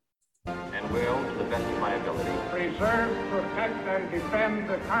will, to the best of my ability, preserve, protect, and defend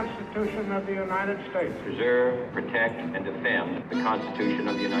the Constitution of the United States. preserve, protect, and defend the Constitution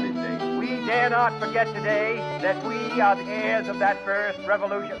of the United States. We dare not forget today that we are the heirs of that first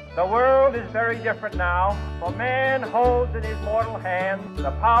revolution. The world is very different now, for man holds in his mortal hand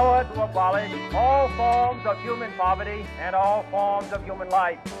the power to abolish all forms of human poverty and all forms of human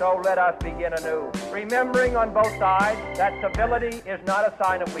life. So let us begin anew, remembering on both sides that civility is not a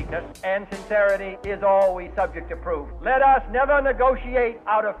sign of weakness and sincerity is always subject to proof. Let us never negotiate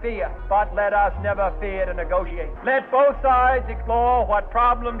out of fear, but let us never fear to negotiate. Let both sides explore what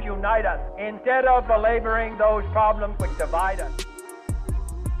problems unite us instead of belaboring those problems which divide us.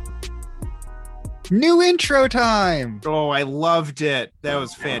 New intro time. Oh, I loved it. That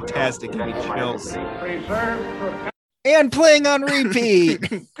was fantastic. Give me chills. Preserve, protect, And playing on repeat.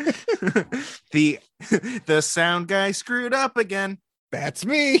 The sound guy screwed up again. That's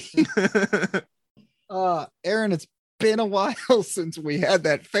me. Aaron, it's been a while since we had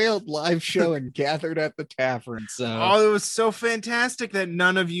that failed live show and gathered at the tavern. So Oh, it was so fantastic that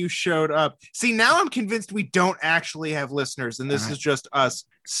none of you showed up. See, now I'm convinced we don't actually have listeners, and this is just us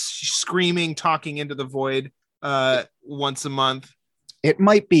screaming, talking into the void once a month. it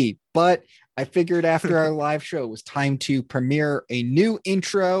might be, but I figured after our live show, it was time to premiere a new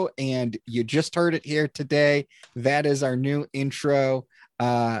intro, and you just heard it here today. That is our new intro.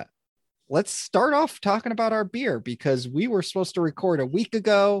 Let's start off talking about our beer, because we were supposed to record a week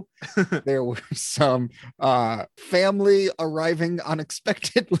ago. There were some family arriving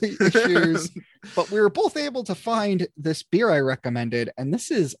unexpectedly issues, but we were both able to find this beer I recommended, and this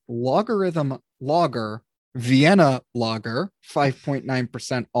is Logarithm Lager, Vienna Lager,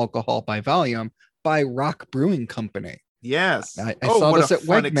 5.9% alcohol by volume, by Rock Brewing Company. Yes. I saw this at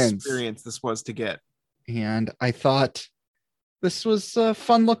fun Wegmans. Experience this was to get. And I thought this was a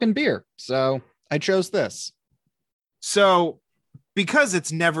fun looking beer, so I chose this. So, because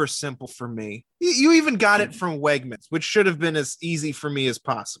it's never simple for me, you even got it from Wegmans, which should have been as easy for me as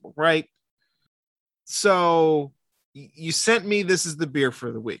possible, right? So you sent me, this is the beer for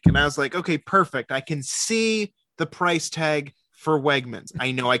the week, and I was like, okay, perfect. I can see the price tag for Wegmans.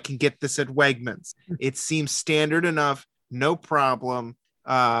 I know I can get this at Wegmans. It seems standard enough, no problem.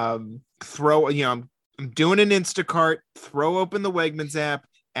 I'm doing an Instacart, throw open the Wegmans app,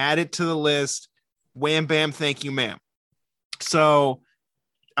 add it to the list, wham, bam, thank you, ma'am. So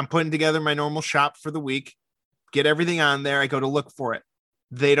I'm putting together my normal shop for the week, get everything on there. I go to look for it.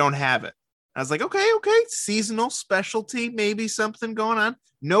 They don't have it. I was like, okay, seasonal specialty, maybe something going on.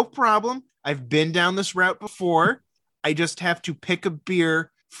 No problem. I've been down this route before. I just have to pick a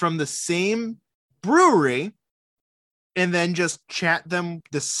beer from the same brewery and then just chat them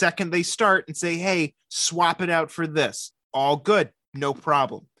the second they start and say, hey, swap it out for this. All good. No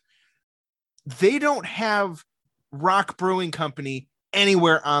problem. They don't have Rock Brewing Company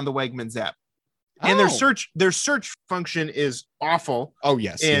anywhere on the Wegmans app. And their search function is awful. Oh,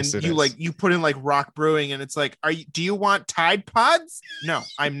 yes. And yes, it you is. you put in like Rock Brewing and it's like, do you want Tide Pods? No,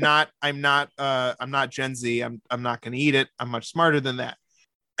 I'm not Gen Z. I'm not going to eat it. I'm much smarter than that.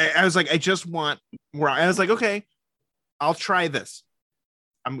 I was like, I just want I was like, okay, I'll try this.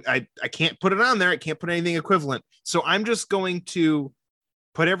 I can't put it on there. I can't put anything equivalent. So I'm just going to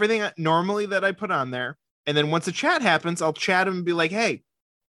put everything normally that I put on there. And then once a chat happens, I'll chat them and be like, hey,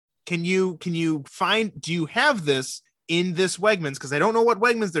 do you have this in this Wegmans? Because I don't know what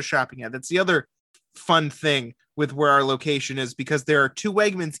Wegmans they're shopping at. That's the other fun thing with where our location is, because there are two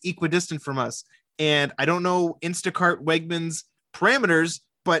Wegmans equidistant from us. And I don't know Instacart Wegmans parameters,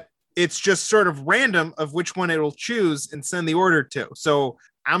 but it's just sort of random of which one it'll choose and send the order to. So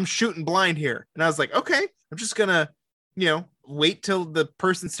I'm shooting blind here. And I was like, okay, I'm just going to, wait till the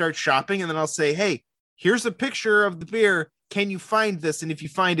person starts shopping. And then I'll say, hey, here's a picture of the beer. Can you find this? And if you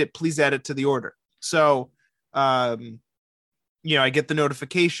find it, please add it to the order. So, I get the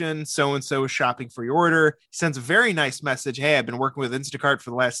notification, so-and-so is shopping for your order. He sends a very nice message. Hey, I've been working with Instacart for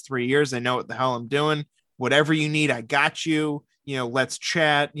the last 3 years. I know what the hell I'm doing. Whatever you need, I got you. Let's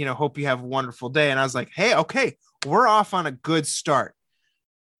chat. Hope you have a wonderful day. And I was like, hey, okay, we're off on a good start.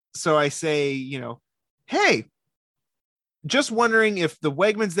 So I say, hey, just wondering if the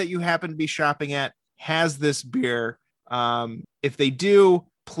Wegmans that you happen to be shopping at has this beer. If they do,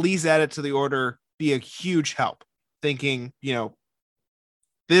 please add it to the order. Be a huge help. Thinking,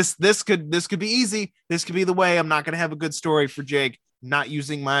 this could be easy. This could be the way. I'm not going to have a good story for Jake not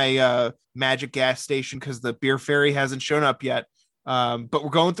using my magic gas station because the beer fairy hasn't shown up yet. But we're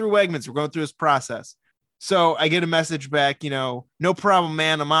going through Wegmans. We're going through this process. So I get a message back, no problem,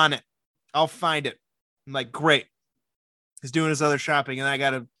 man. I'm on it. I'll find it. I'm like, great. He's doing his other shopping, and I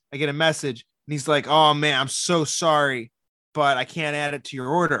got I get a message and he's like, oh man, I'm so sorry, but I can't add it to your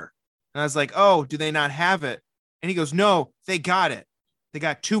order. And I was like, oh, do they not have it? And he goes, no, they got it. They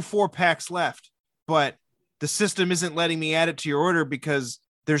got 2 4-packs left, but the system isn't letting me add it to your order because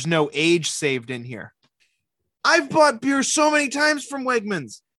there's no age saved in here. I've bought beer so many times from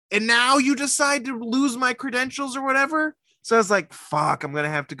Wegmans, and now you decide to lose my credentials or whatever. So I was like, fuck, I'm going to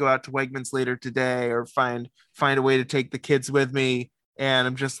have to go out to Wegmans later today or find a way to take the kids with me. And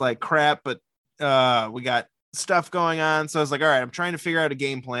I'm just like, crap, but we got stuff going on. So I was like, all right, I'm trying to figure out a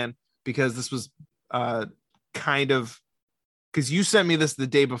game plan because this was kind of, because you sent me this the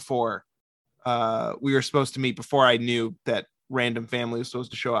day before we were supposed to meet, before I knew that random family was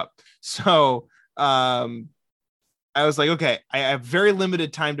supposed to show up. So I was like, okay, I have very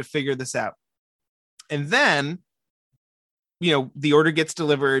limited time to figure this out. And then, the order gets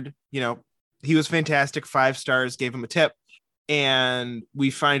delivered, he was fantastic, 5 stars, gave him a tip. And we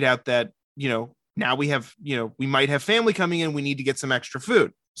find out that, now we have, we might have family coming in. We need to get some extra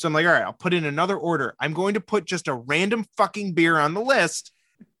food. So I'm like, all right, I'll put in another order. I'm going to put just a random fucking beer on the list.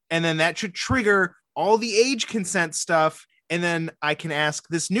 And then that should trigger all the age consent stuff. And then I can ask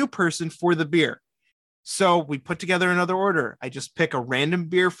this new person for the beer. So we put together another order. I just pick a random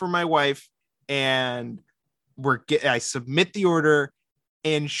beer for my wife and I submit the order.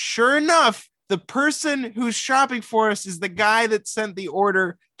 And sure enough, the person who's shopping for us is the guy that sent the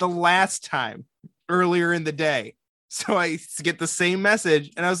order the last time earlier in the day. So I get the same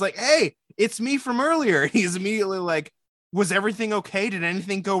message and I was like, hey, it's me from earlier. And he's immediately like, was everything okay? Did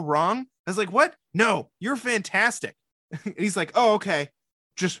anything go wrong? I was like, what? No, you're fantastic. And he's like, oh, okay.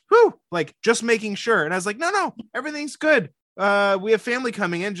 Just making sure. And I was like, no, everything's good. We have family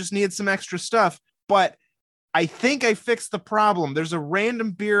coming in, just need some extra stuff. But I think I fixed the problem. There's a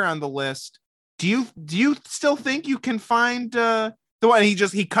random beer on the list. Do you still think you can find the one?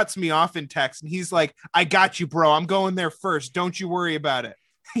 He cuts me off in text and he's like, I got you, bro. I'm going there first. Don't you worry about it.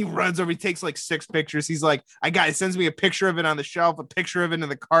 He runs over, he takes like 6 pictures. He's like, he sends me a picture of it on the shelf, a picture of it in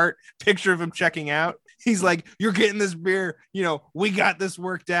the cart, picture of him checking out. He's like, you're getting this beer. We got this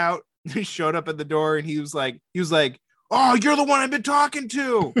worked out. He showed up at the door and he was like, oh, you're the one I've been talking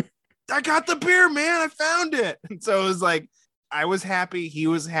to. I got the beer, man. I found it. And so it was like, I was happy. He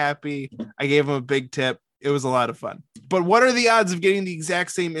was happy. I gave him a big tip. It was a lot of fun. But what are the odds of getting the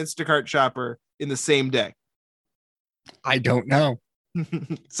exact same Instacart shopper in the same day? I don't know.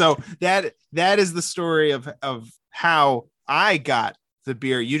 So that is the story of how I got the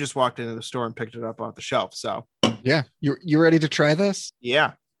beer. You just walked into the store and picked it up off the shelf. So yeah, you ready to try this?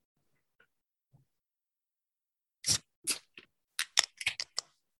 Yeah.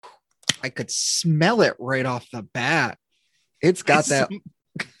 I could smell it right off the bat. It's got that.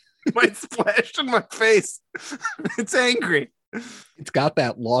 Might splash in my face. It's angry. It's got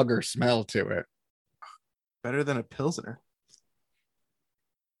that lager smell to it. Better than a Pilsner.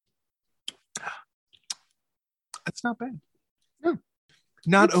 That's not bad. No.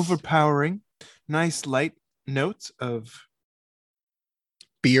 Not overpowering. Nice light notes of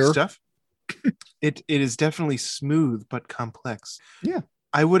beer stuff. It is definitely smooth but complex. Yeah.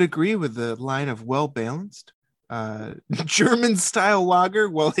 I would agree with the line of well balanced. German style lager.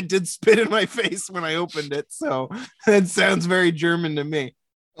 Well, it did spit in my face when I opened it, so that sounds very German to me.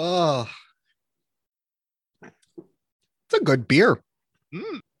 Oh, it's a good beer.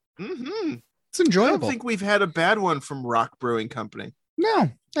 Mm-hmm. It's enjoyable. I don't think we've had a bad one from Rock Brewing Company.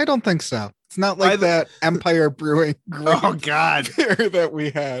 No, I don't think so. It's not like that Empire Brewing. Oh God, beer that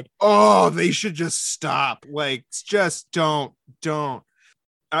we had. Oh, they should just stop. Like, just don't.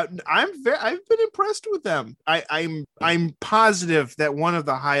 I've been impressed with them. I'm positive that one of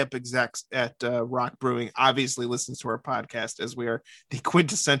the high up execs at Rock Brewing obviously listens to our podcast, as we are the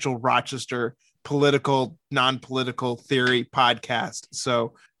quintessential Rochester political, non-political theory podcast.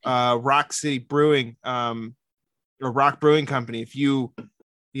 So Rock City Brewing, or Rock Brewing Company, if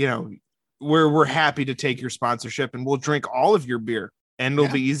we're happy to take your sponsorship and we'll drink all of your beer and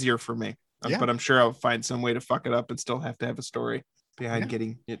it'll be easier for me. Yeah. But I'm sure I'll find some way to fuck it up and still have to have a story behind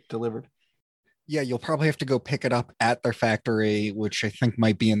getting it delivered. Yeah, you'll probably have to go pick it up at their factory, which I think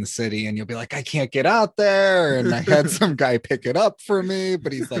might be in the city, and you'll be like, I can't get out there. And I had some guy pick it up for me,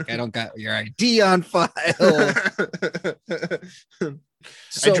 but he's like, I don't got your ID on file.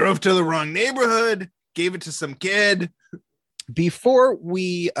 So, I drove to the wrong neighborhood, gave it to some kid. Before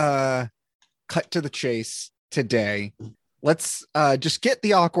we cut to the chase today, let's just get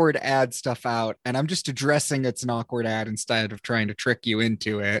the awkward ad stuff out. And I'm just addressing it's an awkward ad instead of trying to trick you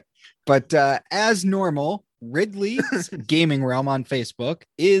into it. But as normal, Ridley's Gaming Realm on Facebook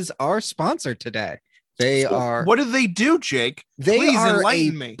is our sponsor today. They So are what do they do, Jake? they Please are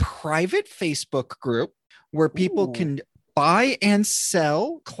enlighten a me. private Facebook group where people Ooh. can buy and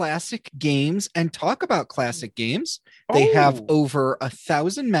sell classic games and talk about classic games. They have Oh. over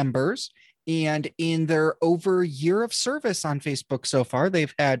 1,000 members, and in their over year of service on Facebook so far,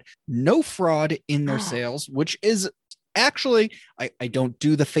 they've had no fraud in their sales, which is actually, I don't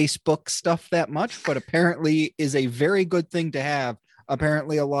do the Facebook stuff that much, but apparently is a very good thing to have.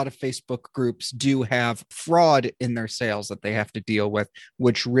 Apparently, a lot of Facebook groups do have fraud in their sales that they have to deal with,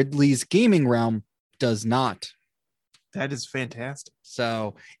 which Ridley's Gaming Realm does not. That is fantastic.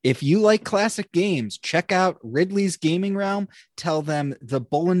 So if you like classic games, check out Ridley's Gaming Realm. Tell them the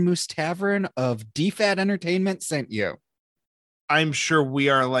Bull and Moose Tavern of DFAT Entertainment sent you. I'm sure we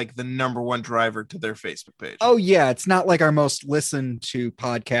are like the number one driver to their Facebook page. Oh, yeah. It's not like our most listened to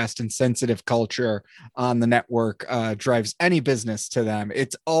podcast and sensitive culture on the network drives any business to them.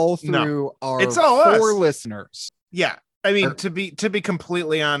 It's all through our It's all four us. listeners. Yeah. I mean, Or- to be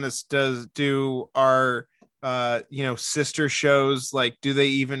completely honest, do our sister shows, like, do they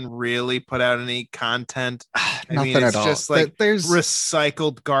even really put out any content? Nothing it's at all. just like There's,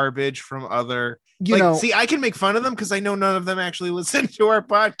 recycled garbage from other. you know, See, I can make fun of them because I know none of them actually listen to our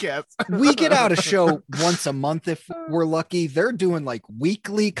podcast. we get out a show once a month if we're lucky. They're doing like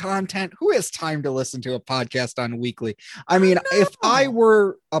weekly content. Who has time to listen to a podcast on weekly? I mean, if I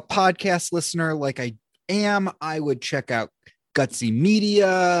were a podcast listener like I am, I would check out Gutsy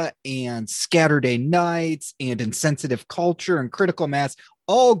Media and Scatterday Nights and Insensitive Culture and Critical Mass,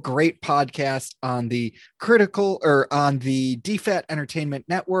 all great podcasts on the DFAT Entertainment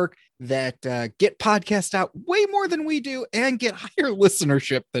Network that get podcast out way more than we do and get higher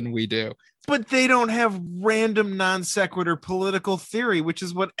listenership than we do. But they don't have random non sequitur political theory, which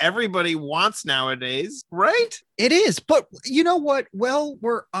is what everybody wants nowadays, right? It is, but you know what? Well,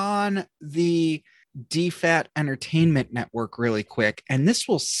 we're on the DFAT Entertainment Network really quick, and this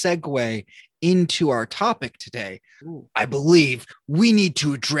will segue into our topic today. Ooh. I believe we need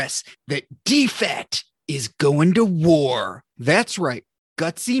to address that DFAT is going to war. That's right.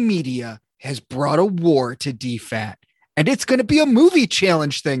 Gutsy Media has brought a war to DFAT, and it's going to be a movie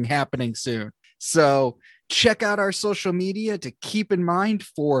challenge thing happening soon. So check out our social media to keep in mind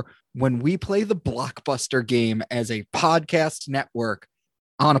for when we play the Blockbuster game as a podcast network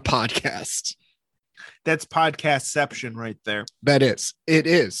on a podcast. That's podcastception right there. That is, it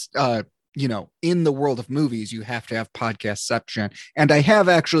is. In the world of movies, you have to have podcastception. And I have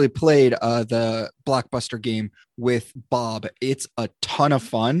actually played the Blockbuster game with Bob. It's a ton of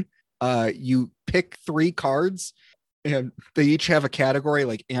fun. You pick 3 cards, and they each have a category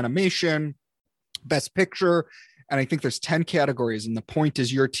like animation, best picture, and I think there's 10 categories. And the point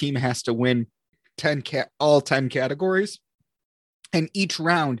is your team has to win all 10 categories. And each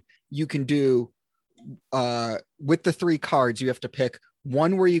round you can do with the 3 cards, you have to pick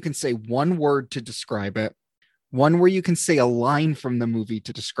one where you can say one word to describe it, one where you can say a line from the movie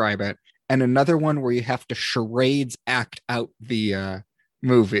to describe it, and another one where you have to charades act out the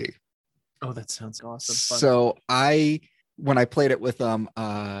movie. Oh, that sounds awesome. So when I played it with them,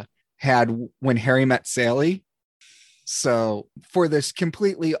 had When Harry Met Sally. So for this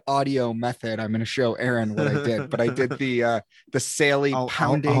completely audio method, I'm going to show Aaron what I did, but I did the Sally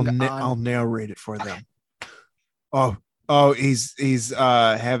pounding. I'll narrate it for them. Oh, he's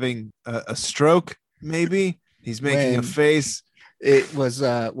having a stroke. Maybe he's making a face. It was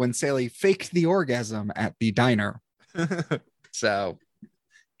when Sally faked the orgasm at the diner. So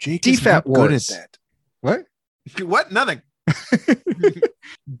Jake DFAT is not good Wars. at that. What? What? Nothing.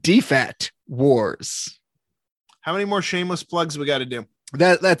 DFAT Wars. How many more shameless plugs we got to do?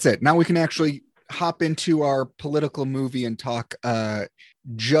 That's it. Now we can actually hop into our political movie and talk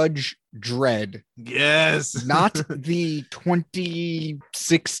Judge Dredd. Yes. Not the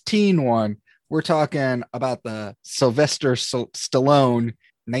 2016 one. We're talking about the Sylvester Stallone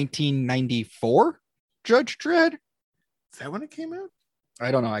 1994 Judge Dredd. Is that when it came out? I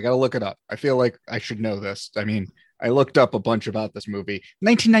don't know. I got to look it up. I feel like I should know this. I mean, I looked up a bunch about this movie.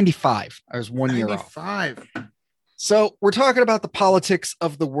 1995. I was 1 year off. 95. So we're talking about the politics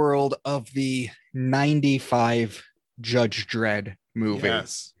of the world of the 95 Judge Dredd movie.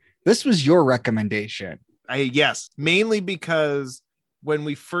 Yes. This was your recommendation. Yes, mainly because when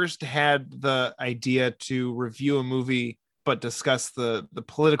we first had the idea to review a movie but discuss the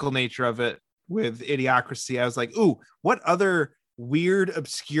political nature of it with Idiocracy, I was like, ooh, what other weird,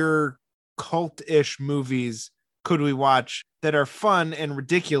 obscure, cult-ish movies could we watch that are fun and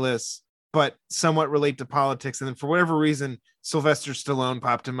ridiculous but somewhat relate to politics? And then for whatever reason, Sylvester Stallone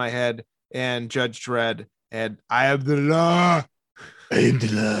popped in my head, and Judge Dredd, and I Am the Law.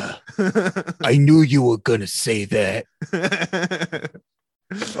 Angela, I knew you were gonna say that.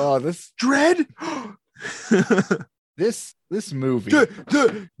 Oh, this Dread. this movie.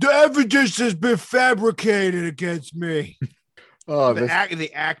 The evidence has been fabricated against me. Oh,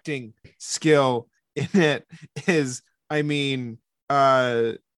 The acting skill in it is, I mean,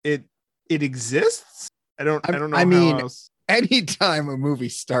 it exists. I don't know. I mean, how else. anytime a movie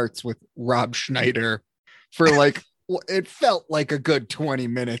starts with Rob Schneider for like, it felt like a good 20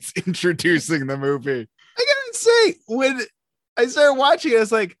 minutes introducing the movie. I gotta say, when I started watching it, I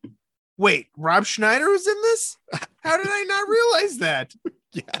was like, wait, Rob Schneider was in this? How did I not realize that?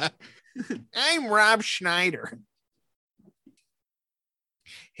 Yeah. I'm Rob Schneider.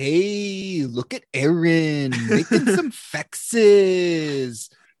 Hey, look at Aaron making some faxes.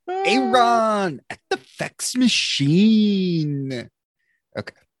 Aaron at the fax machine.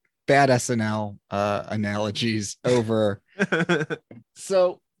 Okay. Bad SNL analogies over.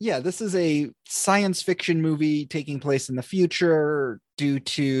 So, yeah, this is a science fiction movie taking place in the future due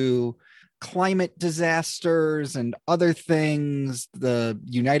to climate disasters and other things. The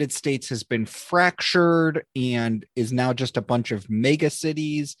United States has been fractured and is now just a bunch of mega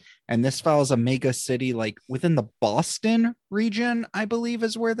cities. And this follows a mega city like within the Boston region, I believe,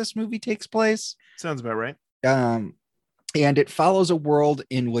 is where this movie takes place. Sounds about right. And it follows a world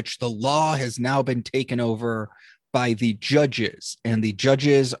in which the law has now been taken over by the judges, and the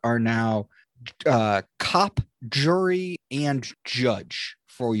judges are now cop, jury, and judge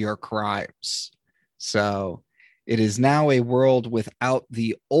for your crimes. So it is now a world without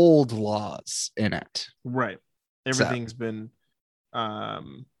the old laws in it. Right. Everything's been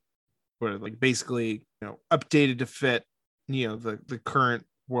basically, updated to fit, the current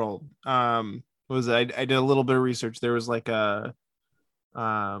world. What was it? I did a little bit of research. There was like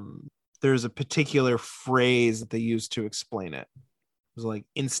there's a particular phrase that they used to explain it. It was like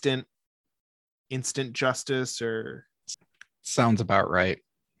instant justice, or sounds about right.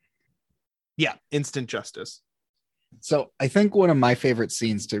 Yeah, instant justice. So I think one of my favorite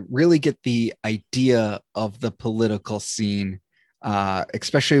scenes to really get the idea of the political scene,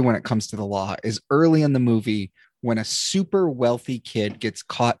 especially when it comes to the law, is early in the movie when a super wealthy kid gets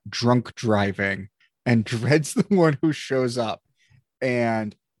caught drunk driving, and Dredd's the one who shows up,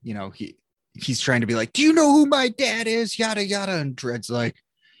 and he's trying to be like, do you know who my dad is? Yada yada. And Dredd's like,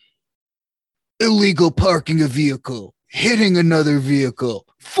 illegal parking a vehicle, hitting another vehicle,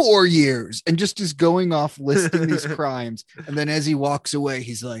 4 years, and just is going off listing these crimes. And then as he walks away,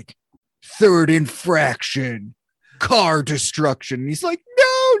 he's like, third infraction, car destruction. And he's like,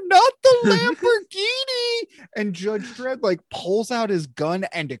 no, not the Lamborghini. And Judge Dredd like pulls out his gun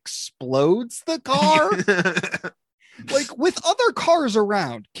and explodes the car. Like with other cars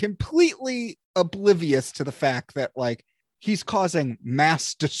around, completely oblivious to the fact that like he's causing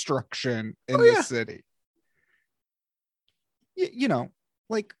mass destruction in the city.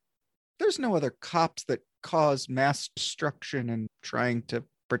 Like there's no other cops that cause mass destruction and trying to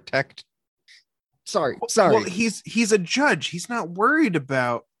protect. Sorry. Well, he's a judge. He's not worried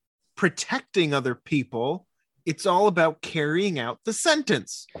about protecting other people. It's all about carrying out the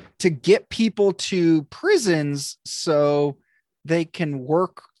sentence to get people to prisons so they can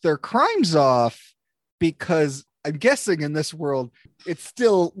work their crimes off, because I'm guessing in this world, it's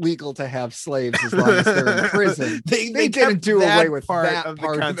still legal to have slaves as long as they're in prison. They didn't do away with that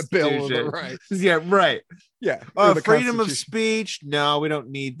part of the Bill of the Rights. Yeah, right. Yeah. Freedom of speech. No, we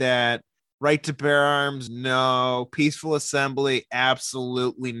don't need that. Right to bear arms. No. Peaceful assembly.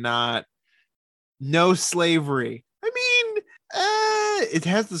 Absolutely not. No slavery. I mean, it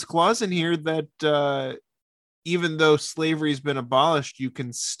has this clause in here that even though slavery's been abolished, you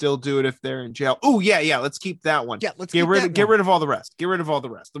can still do it if they're in jail. Oh, yeah. Let's keep that one. Yeah, let's get rid of all the rest. Get rid of all the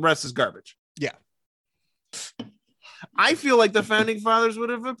rest. The rest is garbage. Yeah. I feel like the founding fathers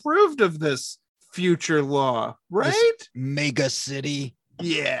would have approved of this future law, right? This mega city.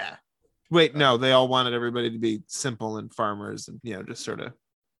 Yeah. Wait, no, they all wanted everybody to be simple and farmers and, just sort of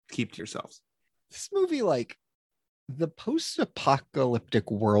keep to yourselves. This movie, like the post-apocalyptic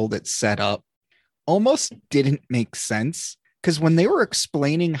world it set up almost didn't make sense, because when they were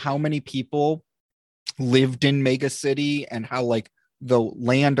explaining how many people lived in Mega City and how like the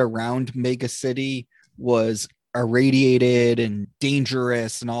land around Mega City was irradiated and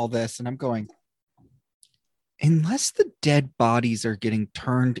dangerous and all this, and I'm going, unless the dead bodies are getting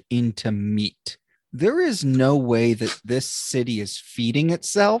turned into meat, there is no way that this city is feeding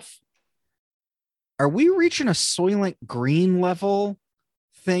itself. Are we reaching a Soylent Green level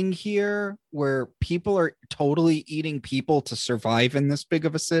thing here where people are totally eating people to survive in this big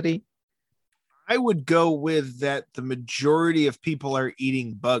of a city? I would go with that the majority of people are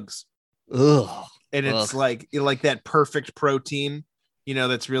eating bugs. Ugh. And it's Ugh. like that perfect protein,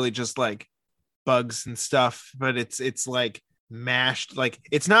 that's really just like bugs and stuff, but it's like mashed, like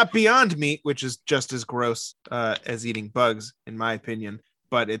it's not Beyond Meat, which is just as gross as eating bugs, in my opinion.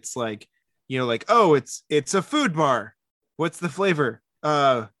 But it's like, like, oh, it's a food bar. What's the flavor?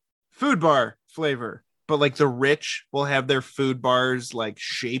 Food bar flavor. But like the rich will have their food bars like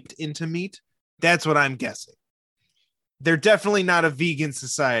shaped into meat. That's what I'm guessing. They're definitely not a vegan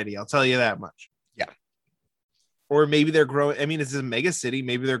society. I'll tell you that much. Yeah. Or maybe they're growing. I mean, it's a mega city.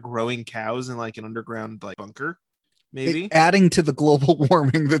 Maybe they're growing cows in like an underground like bunker. Maybe adding to the global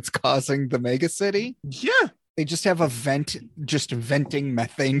warming that's causing the mega city. Yeah. They just have a vent, just venting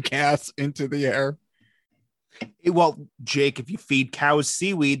methane gas into the air. Well, Jake, if you feed cows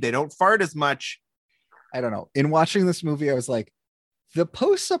seaweed, they don't fart as much. I don't know. In watching this movie, I was like, the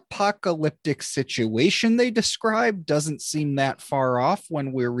post-apocalyptic situation they describe doesn't seem that far off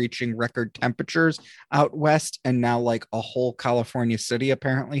when we're reaching record temperatures out west. And now like a whole California city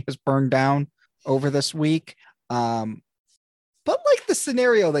apparently has burned down over this week. But like the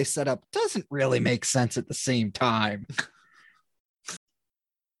scenario they set up doesn't really make sense at the same time.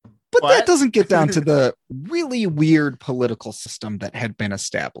 But that doesn't get down to the really weird political system that had been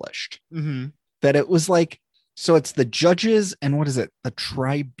established. Mm-hmm. That it was like, so it's the judges and what is it? The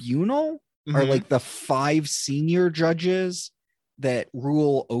tribunal are like the 5 senior judges that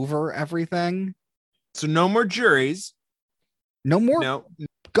rule over everything. So no more juries. No more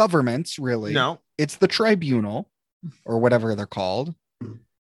governments, really. No. It's the tribunal or whatever they're called.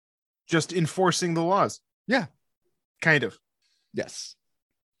 Just enforcing the laws. Yeah. Kind of. Yes.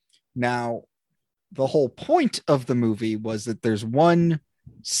 Now, the whole point of the movie was that there's one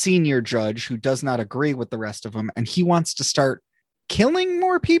senior judge who does not agree with the rest of them, and he wants to start killing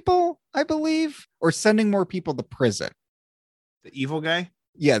more people, I believe, or sending more people to prison. The evil guy?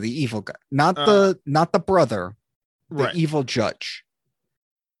 Yeah, the evil guy. Not the brother, the right. evil judge.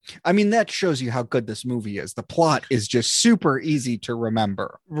 I mean, that shows you how good this movie is. The plot is just super easy to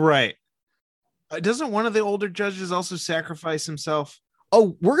remember. Right. Doesn't one of the older judges also sacrifice himself?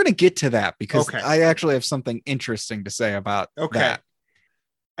 Oh, we're going to get to that because okay. I actually have something interesting to say about that.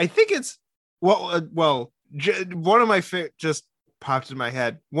 I think it's one of my just popped in my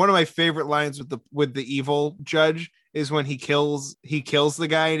head. One of my favorite lines with the evil judge is when he kills the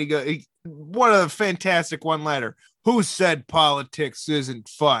guy and he goes, one of the fantastic one-liner. Who said politics isn't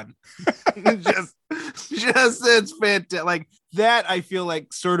fun? just it's fantastic. Like that, I feel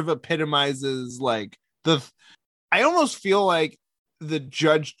like sort of epitomizes like I almost feel like the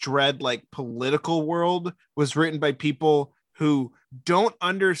Judge Dredd like political world was written by people who don't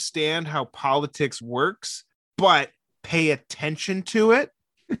understand how politics works, but pay attention to it.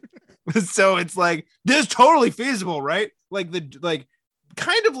 So it's like, this is totally feasible, right? Like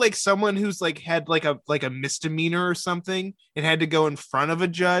kind of like someone who's like had like a misdemeanor or something and had to go in front of a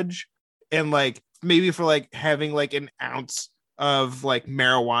judge and like maybe for like having like an ounce of like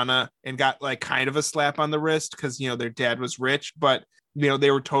marijuana and got like kind of a slap on the wrist because their dad was rich, but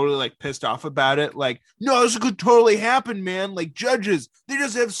they were totally like pissed off about it. Like, no, this could totally happen, man. Like judges, they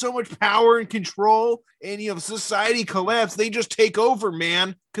just have so much power and control, and society collapse. They just take over,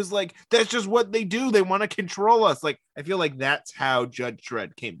 man. Cause like, that's just what they do. They want to control us. Like, I feel like that's how Judge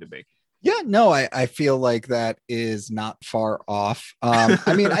Dredd came to be. Yeah, no, I feel like that is not far off.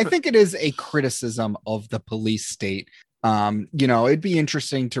 I mean, I think it is a criticism of the police state. It'd be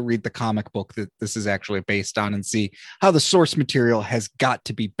interesting to read the comic book that this is actually based on and see how the source material has got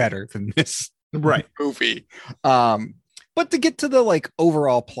to be better than this movie. But to get to the like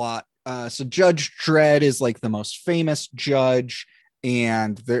overall plot, so Judge Dredd is like the most famous judge,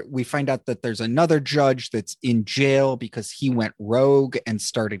 and we find out that there's another judge that's in jail because he went rogue and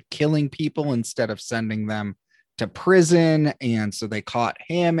started killing people instead of sending them to prison, and so they caught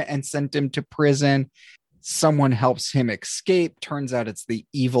him and sent him to prison. Someone helps him escape. Turns out it's the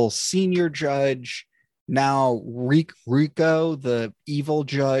evil senior judge. Now Rico, the evil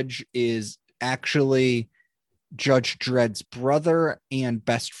judge, is actually Judge Dredd's brother and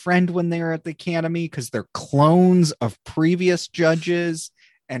best friend when they were at the academy because they're clones of previous judges.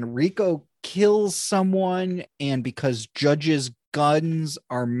 And Rico kills someone, and because judges' guns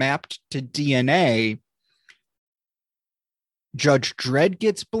are mapped to DNA, Judge Dredd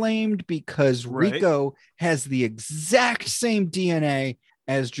gets blamed because Rico has the exact same DNA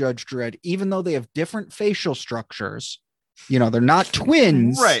as Judge Dredd, even though they have different facial structures. They're not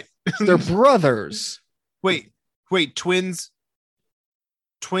twins. Right. They're brothers. Wait, twins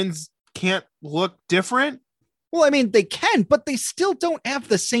can't look different? Well, I mean, they can, but they still don't have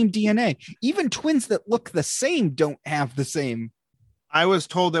the same DNA. Even twins that look the same don't have the same. I was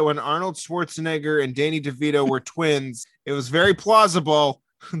told that when Arnold Schwarzenegger and Danny DeVito were twins, it was very plausible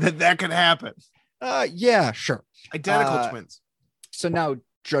that could happen. Yeah, sure. Identical twins. So now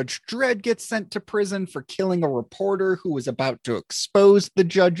Judge Dredd gets sent to prison for killing a reporter who was about to expose the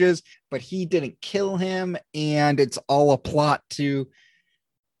judges, but he didn't kill him. And it's all a plot to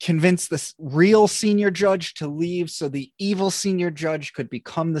convince the real senior judge to leave so the evil senior judge could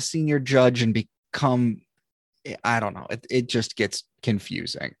become the senior judge and become, I don't know, it just gets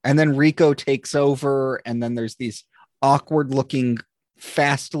confusing. And then Rico takes over, and then there's these awkward looking,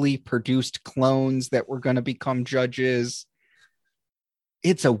 fastly produced clones that were going to become judges.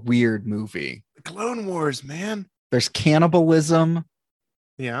 It's a weird movie. The Clone Wars, man. There's cannibalism.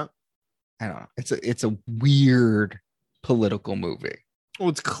 Yeah. I don't know. It's a weird political movie. Well,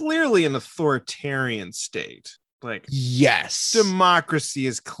 it's clearly an authoritarian state. Like, yes, democracy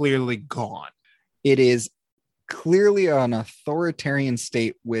is clearly gone. It is clearly an authoritarian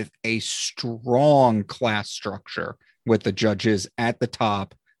state with a strong class structure, with the judges at the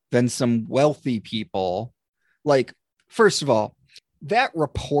top, then some wealthy people. Like, first of all, that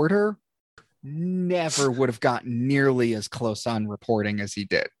reporter never would have gotten nearly as close on reporting as he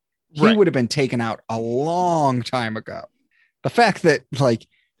did. He Right. would have been taken out a long time ago. The fact that like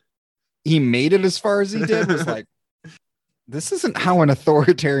he made it as far as he did was like, this isn't how an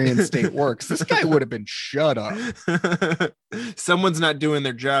authoritarian state works. This guy would have been shut up. Someone's not doing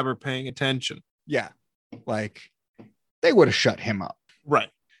their job or paying attention. Yeah. Like they would have shut him up. Right.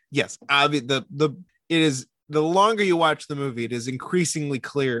 Yes. It is, the longer you watch the movie, it is increasingly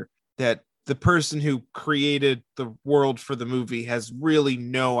clear that the person who created the world for the movie has really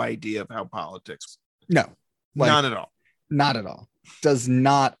no idea of how politics. No. None at all. Not at all. Does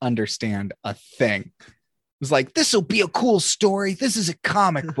not understand a thing. It was like, this will be a cool story. This is a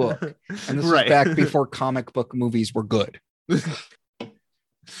comic book. And this Right. was back before comic book movies were good.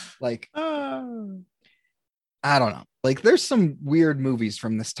 Like, I don't know. Like, there's some weird movies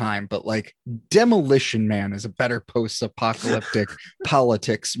from this time, but like Demolition Man is a better post-apocalyptic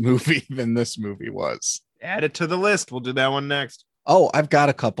politics movie than this movie was. Add it to the list. We'll do that one next. Oh, I've got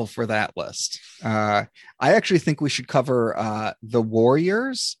a couple for that list. I actually think we should cover The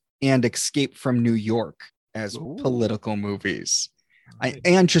Warriors and Escape from New York as Ooh. political movies. Right.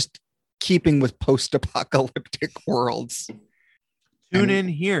 And just keeping with post-apocalyptic worlds. Tune in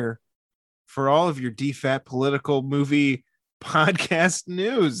here for all of your DFAT political movie podcast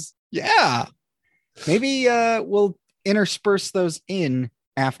news. Yeah. Maybe we'll intersperse those in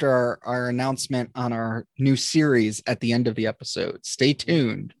after our announcement on our new series at the end of the episode. Stay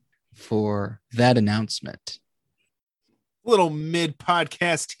tuned for that announcement. Little mid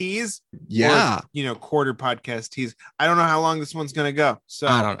podcast tease. Yeah. Or, quarter podcast tease. I don't know how long this one's going to go. So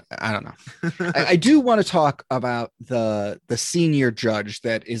I don't know. I do want to talk about the senior judge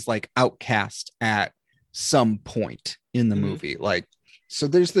that is like outcast at some point in the movie. Like, so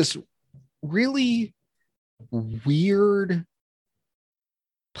there's this really weird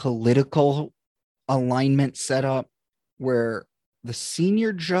political alignment set up where the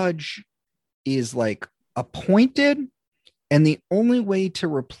senior judge is like appointed, and the only way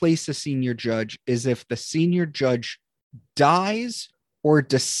to replace a senior judge is if the senior judge dies or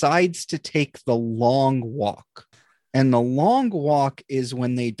decides to take the long walk. And the long walk is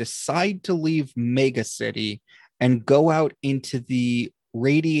when they decide to leave Mega City and go out into the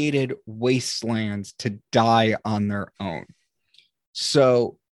radiated wastelands to die on their own.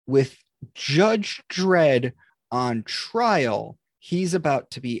 So with Judge Dredd on trial, he's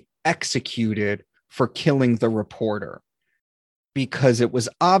about to be executed for killing the reporter because it was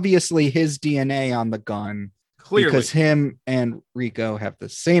obviously his DNA on the gun. clearly, Because him and Rico have the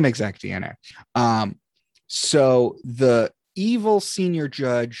same exact DNA. So the evil senior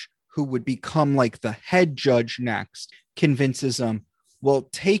judge, who would become like the head judge next, convinces him, well,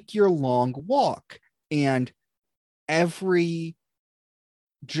 take your long walk. And every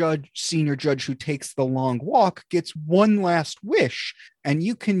senior judge who takes the long walk gets one last wish. And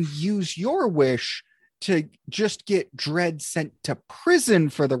you can use your wish to just get Dredd sent to prison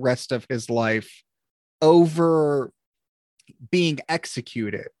for the rest of his life over being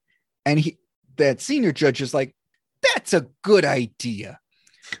executed. And that senior judge is like, that's a good idea.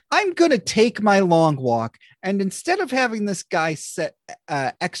 I'm going to take my long walk, and instead of having this guy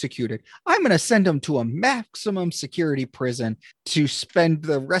executed, I'm going to send him to a maximum security prison to spend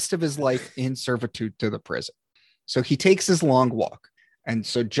the rest of his life in servitude to the prison. So he takes his long walk. And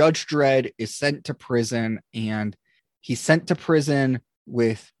so Judge Dredd is sent to prison, and he's sent to prison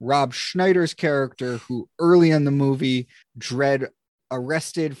with Rob Schneider's character, who early in the movie, Dredd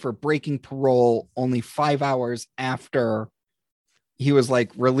arrested for breaking parole only 5 hours after he was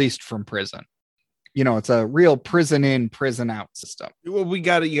like released from prison. You know, it's a real prison in, prison out system. Well, you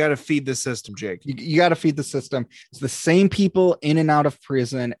got to feed the system, Jake. You got to feed the system. It's the same people in and out of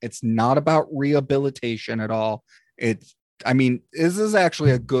prison. It's not about rehabilitation at all. This is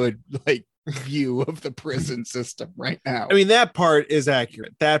actually a good like view of the prison system right now. I mean, that part is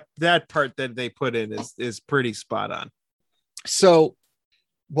accurate. That part that they put in is pretty spot on. So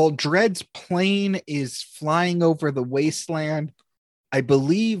while Dredd's plane is flying over the wasteland, I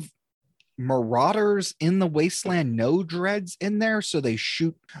believe marauders in the wasteland know Dredd's in there, so they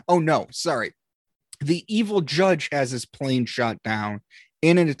shoot. Oh no, sorry. The evil judge has his plane shot down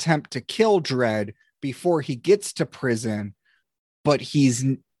in an attempt to kill Dredd before he gets to prison, but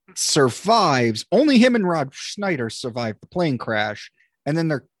survives. Only him and Rob Schneider survived the plane crash, and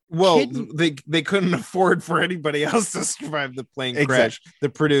then they couldn't afford for anybody else to survive the plane crash. Exactly. The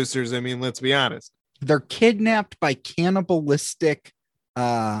producers, I mean, let's be honest. They're kidnapped by cannibalistic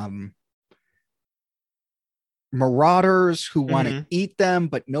marauders who want to eat them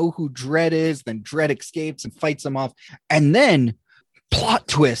but know who Dredd is. Then Dredd escapes and fights them off, and then plot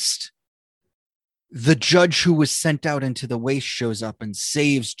twist, the judge who was sent out into the waste shows up and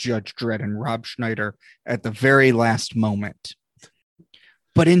saves Judge Dredd and Rob Schneider at the very last moment,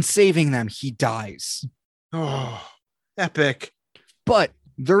 but in saving them he dies. Oh, epic. But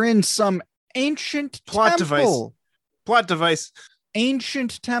they're in some ancient plot device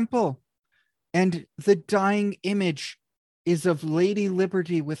ancient temple, and the dying image is of Lady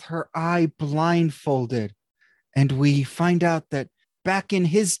Liberty with her eye blindfolded. And we find out that back in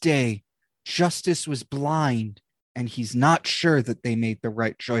his day, Justice was blind, and he's not sure that they made the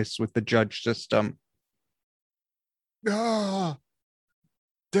right choice with the judge system.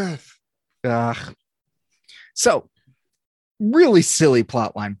 Death. So, really silly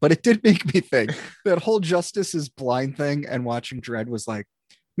plot line, but it did make me think. That whole Justice is blind thing and watching Dredd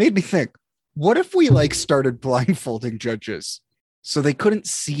made me think, what if we started blindfolding judges so they couldn't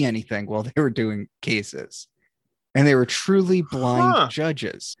see anything while they were doing cases, and they were truly blind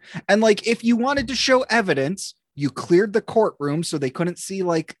judges? And if you wanted to show evidence, you cleared the courtroom so they couldn't see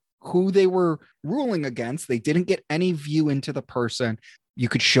who they were ruling against. They didn't get any view into the person. You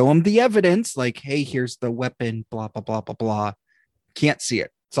could show them the evidence, hey, here's the weapon, blah, blah, blah, blah, blah. Can't see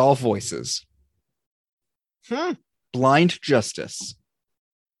it. It's all voices. Blind justice.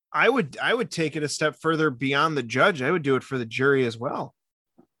 I would take it a step further beyond the judge. I would do it for the jury as well.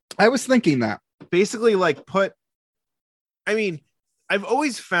 I was thinking that. Basically, I've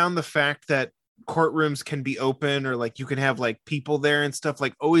always found the fact that courtrooms can be open, or you can have people there and stuff,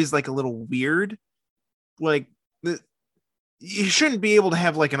 always a little weird. You shouldn't be able to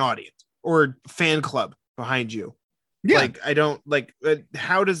have an audience or fan club behind you. Yeah. I don't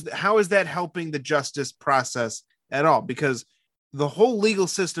how is that helping the justice process at all? Because the whole legal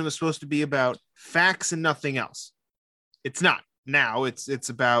system is supposed to be about facts and nothing else. It's not. Now it's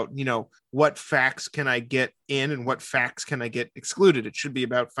about, what facts can I get in and what facts can I get excluded. It should be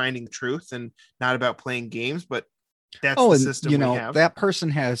about finding truth and not about playing games, but that's the system we have. That person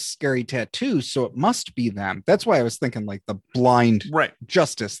has scary tattoos, so it must be them. That's why I was thinking the blind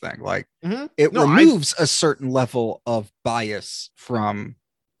justice thing. It removes a certain level of bias from.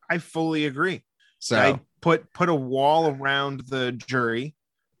 I fully agree. So I put a wall around the jury.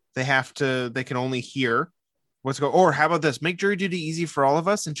 They can only hear what's going. Or how about this? Make jury duty easy for all of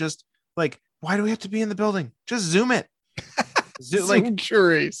us, and just why do we have to be in the building? Just zoom it. Zoom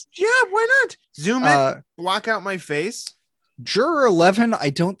juries. Yeah, why not? Zoom it, block out my face. Juror 11,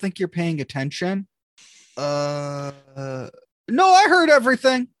 I don't think you're paying attention. No, I heard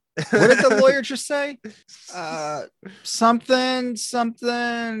everything. What did the lawyer just say? Something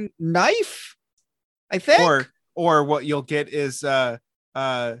knife, I think. Or what you'll get is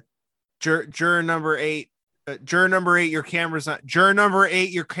juror number 8. Juror number 8, your camera's not. Juror number 8,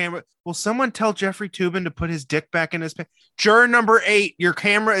 your camera. Will someone tell Jeffrey Toobin to put his dick back in his pants? Juror number 8, your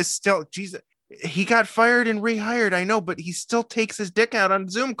camera is still. Jesus, he got fired and rehired. I know, but he still takes his dick out on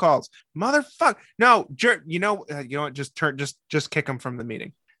Zoom calls. Motherfucker. No, you know what? Just kick him from the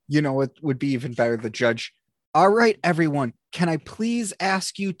meeting. You know what would be even better? The judge. All right, everyone. Can I please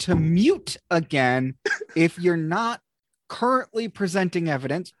ask you to mute again? If you're not currently presenting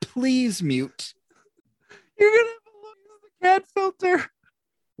evidence, please mute. You're gonna have to look at the cat filter.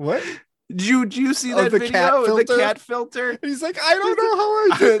 What? Did you see that video? The cat filter. He's like, I don't know how I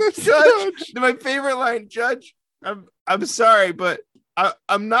did this, Judge. My favorite line, Judge. I'm sorry, but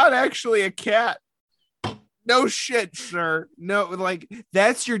I'm not actually a cat. No shit, sir. No, like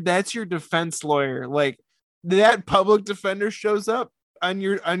that's your defense lawyer. Like that public defender shows up on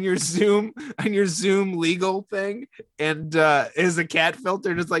your Zoom legal thing and is a cat filter,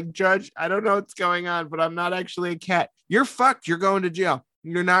 and it's like, Judge, I don't know what's going on, but I'm not actually a cat. You're fucked. You're going to jail.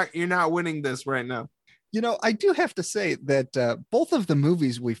 You're not winning this right now. I do have to say that both of the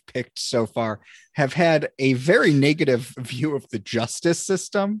movies we've picked so far have had a very negative view of the justice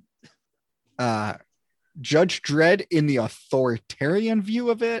system. Judge Dredd in the authoritarian view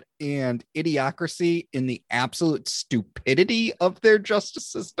of it, and Idiocracy in the absolute stupidity of their justice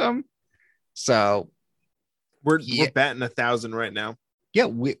system. So we're batting 1,000 right now. Yeah,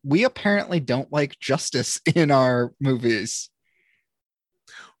 we apparently don't like justice in our movies.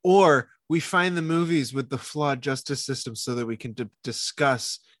 Or we find the movies with the flawed justice system so that we can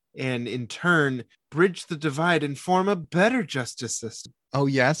discuss and in turn bridge the divide and form a better justice system. Oh,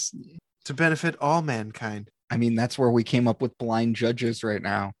 yes. To benefit all mankind. I mean, that's where we came up with blind judges right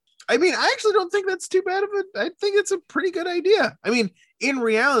now. I mean, I actually don't think that's too bad of it. I think it's a pretty good idea. I mean, in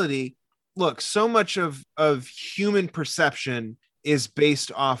reality, look, so much of human perception is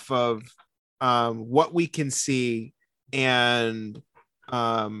based off of what we can see and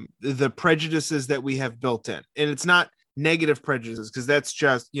the prejudices that we have built in. And it's not negative prejudices, because that's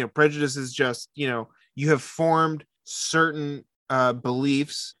just, prejudice is just, you have formed certain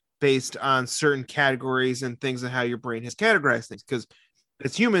beliefs based on certain categories and things and how your brain has categorized things. Because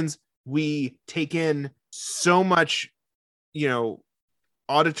as humans, we take in so much,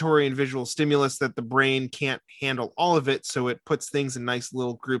 auditory and visual stimulus that the brain can't handle all of it. So it puts things in nice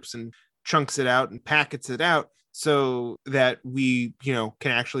little groups and chunks it out and packets it out so that we, can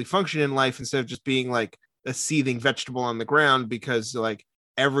actually function in life instead of just being like a seething vegetable on the ground, because like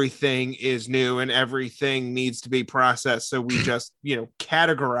everything is new and everything needs to be processed. So we just,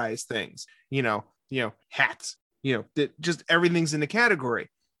 categorize things, hats, just everything's in a category.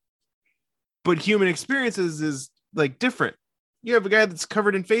 But human experiences is like different. You have a guy that's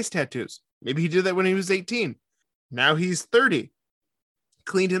covered in face tattoos. Maybe he did that when he was 18. Now he's 30.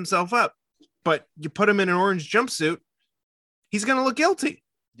 Cleaned himself up. But you put him in an orange jumpsuit, he's going to look guilty.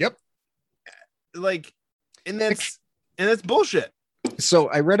 Yep. Like, and that's bullshit. So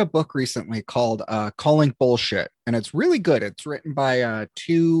I read a book recently called Calling Bullshit, and it's really good. It's written by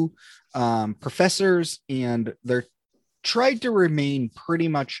two professors, and they're tried to remain pretty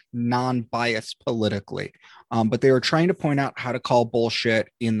much non-biased politically. But they were trying to point out how to call bullshit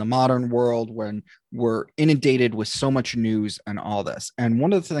in the modern world when we're inundated with so much news and all this. And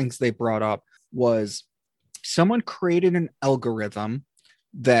one of the things they brought up was someone created an algorithm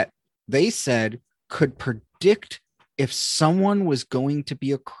that they said could predict if someone was going to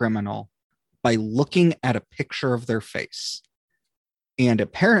be a criminal by looking at a picture of their face. And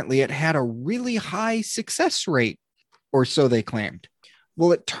apparently it had a really high success rate, or so they claimed.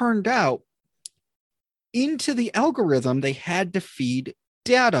 Well, it turned out into the algorithm, they had to feed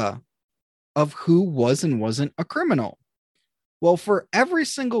data of who was and wasn't a criminal. Well, for every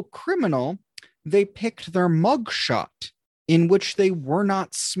single criminal, they picked their mugshot in which they were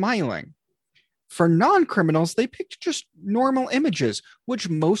not smiling. For non-criminals, they picked just normal images, which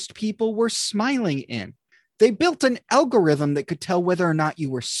most people were smiling in. They built an algorithm that could tell whether or not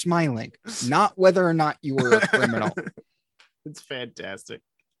you were smiling, not whether or not you were a criminal. It's fantastic.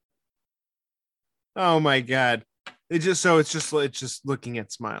 Oh my God. It's just looking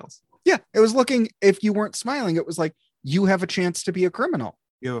at smiles. Yeah, it was looking, if you weren't smiling, it was like, you have a chance to be a criminal.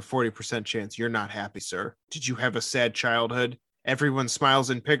 You have a 40% chance you're not happy, sir. Did you have a sad childhood? Everyone smiles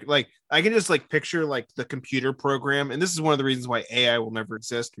and like I can just like picture like the computer program, and this is one of the reasons why AI will never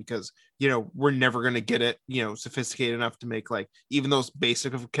exist, because we're never going to get it sophisticated enough to make like even those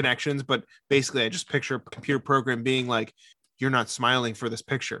basic of connections. But basically I just picture a computer program being like, you're not smiling for this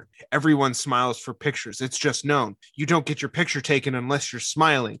picture. Everyone smiles for pictures. It's just known. You don't get your picture taken unless you're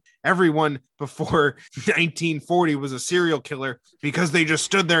smiling. Everyone before 1940 was a serial killer because they just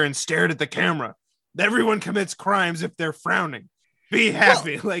stood there and stared at the camera. Everyone commits crimes if they're frowning. Be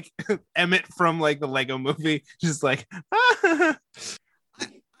happy. Well, like Emmett from like the Lego movie, just like, I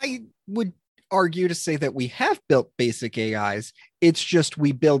would argue to say that we have built basic AIs. It's just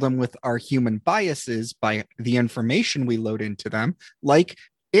we build them with our human biases by the information we load into them. Like,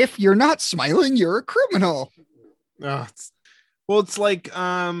 if you're not smiling, you're a criminal. It's like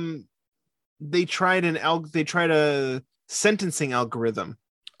they tried a sentencing algorithm.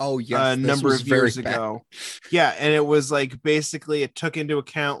 Oh yes, a number of years ago. Yeah, and it was like basically it took into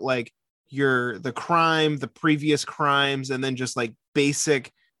account like the crime, the previous crimes, and then just like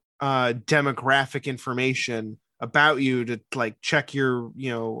basic demographic information about you to like check your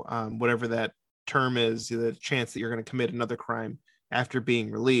whatever that term is, the chance that you're going to commit another crime after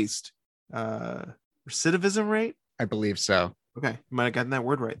being released. Recidivism rate? I believe so. Okay, might have gotten that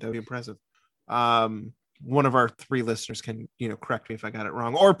word right. That would be impressive. One of our 3 listeners can, correct me if I got it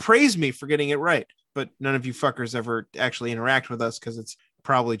wrong or praise me for getting it right. But none of you fuckers ever actually interact with us because it's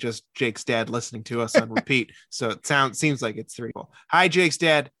probably just Jake's dad listening to us on repeat. So it seems like it's 3 people. Hi, Jake's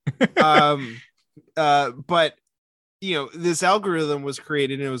dad. But this algorithm was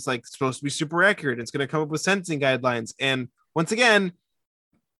created and it was like supposed to be super accurate. It's going to come up with sentencing guidelines. And once again,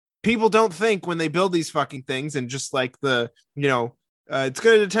 people don't think when they build these fucking things, and just like it's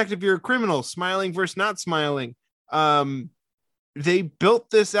going to detect if you're a criminal, smiling versus not smiling. They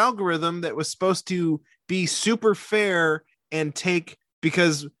built this algorithm that was supposed to be super fair and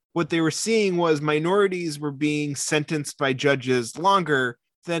because what they were seeing was minorities were being sentenced by judges longer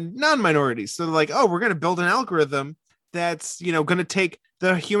than non-minorities. So they're like, oh, we're going to build an algorithm that's, going to take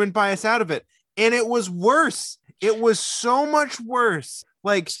the human bias out of it. And it was worse. It was so much worse.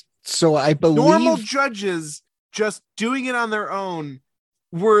 Like, so I believe normal judges just doing it on their own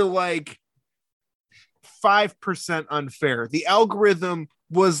were like 5% unfair. The algorithm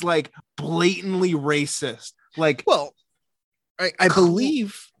was like blatantly racist. Like, well, I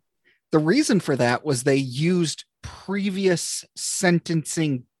believe the reason for that was they used previous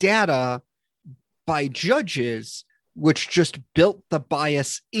sentencing data by judges, which just built the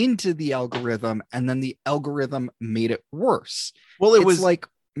bias into the algorithm, and then the algorithm made it worse. Well, it was like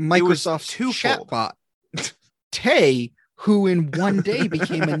Microsoft's chatbot, Tay, who in one day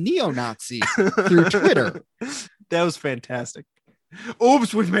became a neo-Nazi through Twitter. That was fantastic.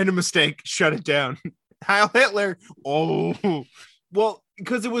 Oops, we've made a mistake. Shut it down. Heil Hitler. Oh, well,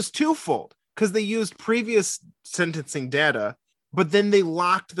 because it was twofold. Because they used previous sentencing data, but then they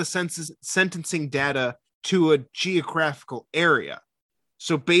locked the sentencing data to a geographical area.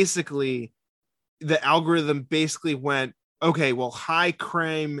 So basically, the algorithm basically went, okay, well, high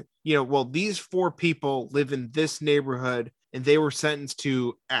crime, these 4 people live in this neighborhood and they were sentenced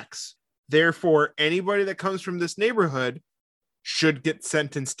to X. Therefore, anybody that comes from this neighborhood should get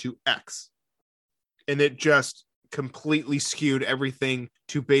sentenced to X. And it just completely skewed everything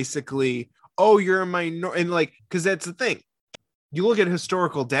to basically, oh, you're a minority. And like, because that's the thing. You look at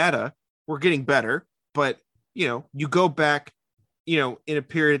historical data, we're getting better, but, you go back, in a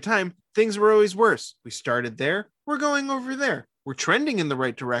period of time, things were always worse. We started there. We're going over there. We're trending in the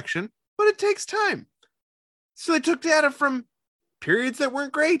right direction, but it takes time. So they took data from periods that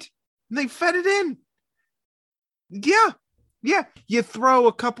weren't great and they fed it in. Yeah. You throw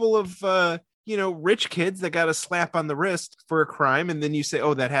a couple of, rich kids that got a slap on the wrist for a crime. And then you say,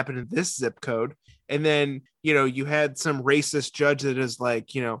 oh, that happened in this zip code. And then, you had some racist judge that is like,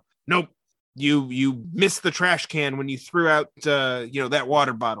 nope, you missed the trash can when you threw out, that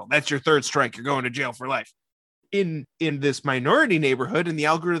water bottle. That's your 3rd strike. You're going to jail for life. In this minority neighborhood, and the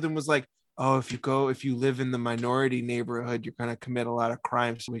algorithm was like, oh, if you live in the minority neighborhood, you're going to commit a lot of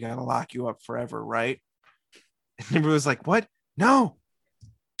crimes. So we got to lock you up forever. Right. And everybody was like, what? No.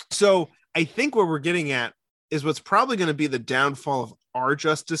 So I think what we're getting at is what's probably going to be the downfall of our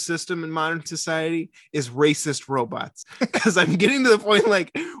justice system in modern society is racist robots. Because I'm getting to the point,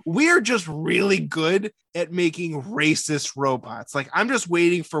 like, we are just really good at making racist robots. Like, I'm just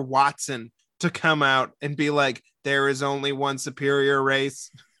waiting for Watson to come out and be like, there is only one superior race.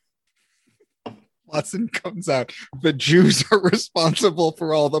 Watson comes out. The Jews are responsible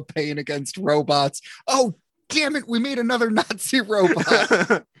for all the pain against robots. Oh, damn it. We made another Nazi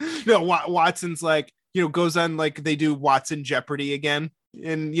robot. No, Watson's like, goes on like they do Watson Jeopardy again.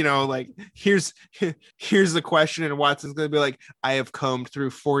 And, like, here's the question. And Watson's going to be like, I have combed through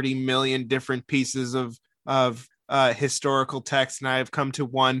 40 million different pieces of historical text, and I have come to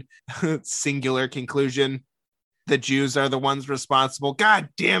one singular conclusion. The Jews are the ones responsible. God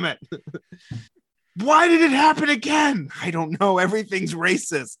damn it. Why did it happen again? I don't know. Everything's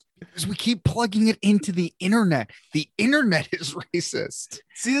racist. Because we keep plugging it into the internet. The internet is racist.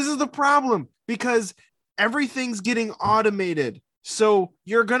 See, this is the problem, because everything's getting automated. So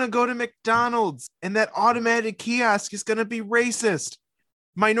you're going to go to McDonald's and that automated kiosk is going to be racist.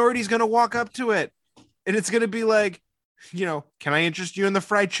 Minority's going to walk up to it and it's going to be like, can I interest you in the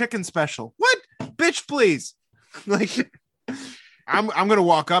fried chicken special? What? Bitch, please. Like, I'm going to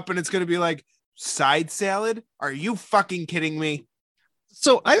walk up and it's going to be like, side salad? Are you fucking kidding me?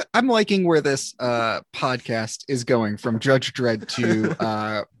 So I'm liking where this podcast is going from Judge Dredd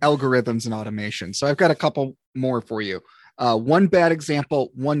to algorithms and automation. So I've got a couple more for you. One bad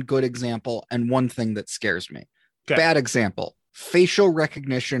example, one good example, and one thing that scares me. Okay. Bad example, facial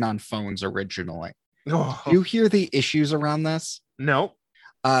recognition on phones originally. Oh. You hear the issues around this? No.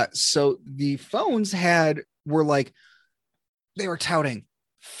 So the phones were like, they were touting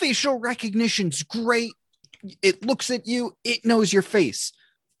facial recognition's great. It looks at you, it knows your face.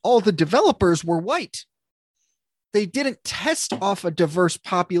 All the developers were white. They didn't test off a diverse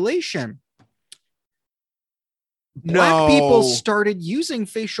population. Black people started using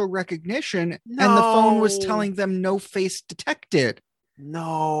facial recognition, and the phone was telling them no face detected.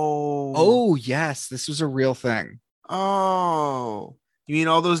 No. Oh, yes, this was a real thing. Oh, you mean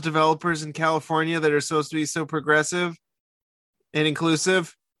all those developers in California that are supposed to be so progressive and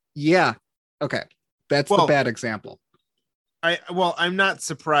inclusive? Yeah. Okay. That's the bad example. I'm not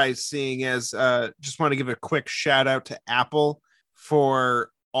surprised, seeing as just want to give a quick shout out to Apple for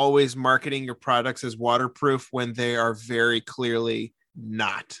always marketing your products as waterproof when they are very clearly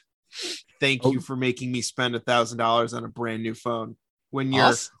not. Thank you for making me spend $1,000 on a brand new phone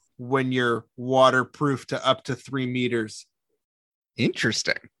when you're waterproof to up to 3 meters.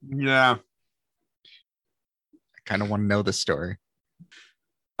 Interesting. Yeah. I kind of want to know the story.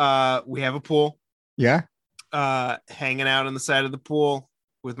 We have a pool. Yeah. Hanging out on the side of the pool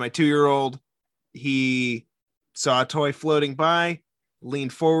with my 2-year-old. He saw a toy floating by,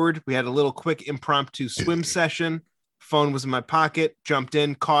 leaned forward. We had a little quick impromptu swim session. Phone was in my pocket, jumped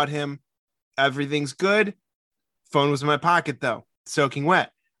in, caught him. Everything's good. Phone was in my pocket though, soaking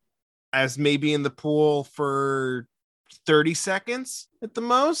wet. I was maybe in the pool for 30 seconds at the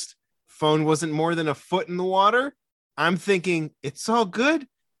most. Phone wasn't more than a foot in the water. I'm thinking, it's all good.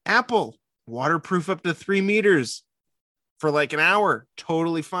 Apple, waterproof up to 3 meters for like an hour.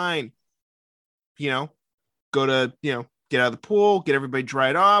 Totally fine. Go to, get out of the pool, get everybody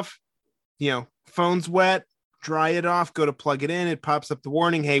dried off. Phone's wet, dry it off, go to plug it in. It pops up the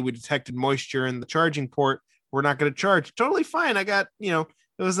warning. Hey, we detected moisture in the charging port. We're not going to charge. Totally fine. I got, it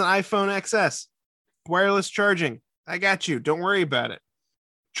was an iPhone XS, wireless charging. I got you. Don't worry about it.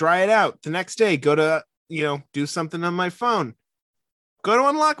 Dry it out. The next day, go to, do something on my phone. Go to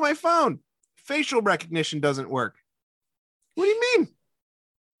unlock my phone. Facial recognition doesn't work. What do you mean?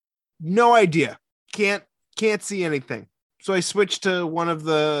 No idea. Can't see anything. So I switched to one of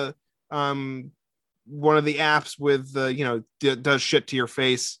the apps with does shit to your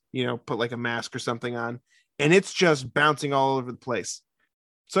face, put like a mask or something on, and it's just bouncing all over the place.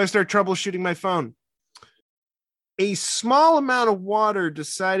 So I start troubleshooting my phone. A small amount of water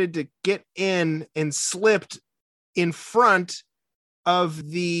decided to get in and slipped in front of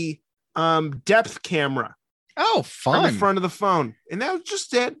the depth camera. Oh, fun. On the front of the phone. And that was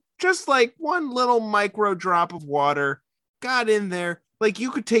just it. Just like one little micro drop of water got in there. Like you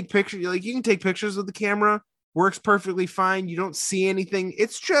can take pictures with the camera. Works perfectly fine. You don't see anything.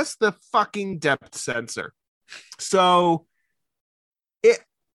 It's just the fucking depth sensor. So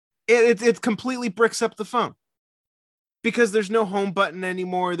it completely bricks up the phone because there's no home button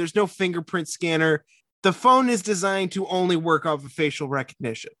anymore. There's no fingerprint scanner. The phone is designed to only work off of facial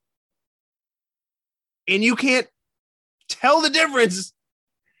recognition. And you can't tell the difference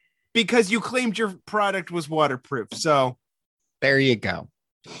because you claimed your product was waterproof. So there you go.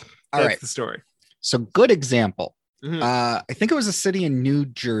 All right. The story. So good example. Mm-hmm. I think it was a city in New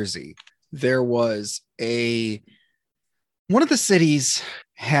Jersey. There was one of the cities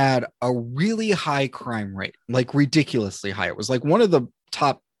had a really high crime rate, like ridiculously high. It was like one of the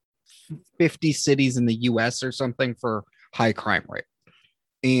top 50 cities in the US or something for high crime rate.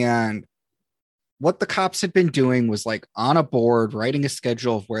 And what the cops had been doing was like on a board, writing a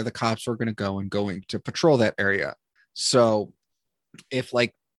schedule of where the cops were going to go and going to patrol that area. So if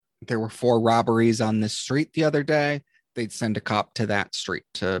like there were 4 robberies on this street the other day, they'd send a cop to that street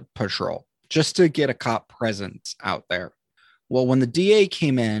to patrol just to get a cop presence out there. Well, when the DA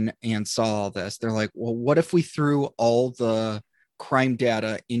came in and saw all this, they're like, well, what if we threw all the crime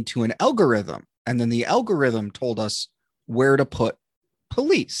data into an algorithm? And then the algorithm told us where to put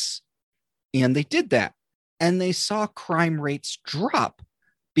police. And they did that. And they saw crime rates drop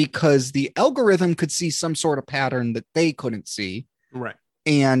because the algorithm could see some sort of pattern that they couldn't see. Right.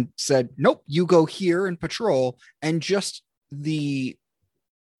 And said, nope, you go here and patrol. And just the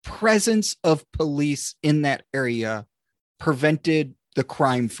presence of police in that area prevented the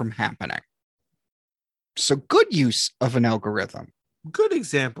crime from happening. So good use of an algorithm. Good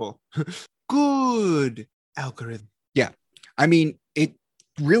example. Good algorithm. Yeah. I mean, it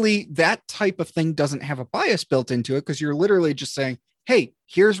really, that type of thing doesn't have a bias built into it because you're literally just saying, hey,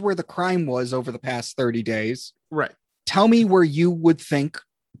 here's where the crime was over the past 30 days. Right. Tell me where you would think,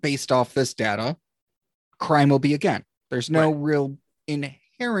 based off this data, crime will be again. There's no real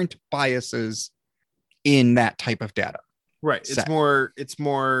inherent biases in that type of data. Right. It's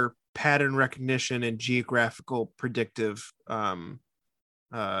more pattern recognition and geographical predictive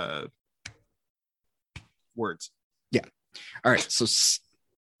words. All right. So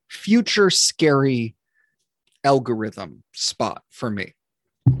future scary algorithm spot for me.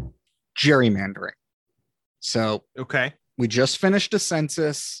 Gerrymandering. So Okay. we just finished a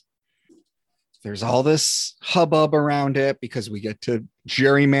census. There's all this hubbub around it because we get to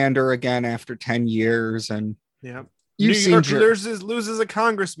gerrymander again after 10 years. And Yeah. you've New seen York loses a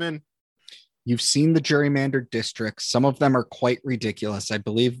congressman. you've seen the gerrymandered districts. Some of them are quite ridiculous. I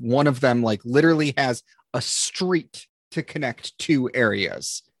believe one of them like literally has a street to connect two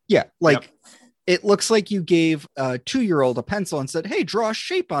areas. Yeah, like it looks like you gave a 2-year-old a pencil and said, "Hey, draw a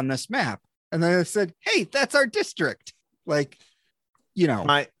shape on this map." And then it said, "Hey, that's our district." Like, you know,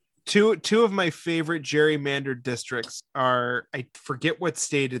 My two of my favorite gerrymandered districts are, I forget what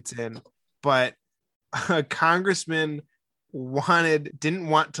state it's in, but a congressman didn't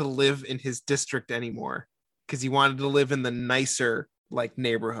want to live in his district anymore because he wanted to live in the nicer like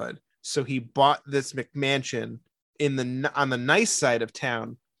neighborhood. So he bought this McMansion on the nice side of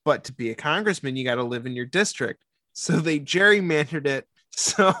town, but to be a congressman, you got to live in your district. So they gerrymandered it.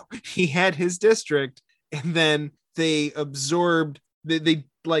 So he had his district, and then they absorbed, they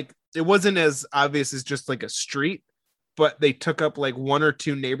like, it wasn't as obvious as just like a street, but they took up like 1 or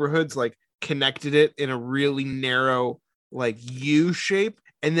 2 neighborhoods, like connected it in a really narrow like U shape,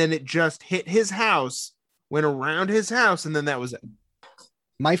 and then it just hit his house, went around his house, and then that was it.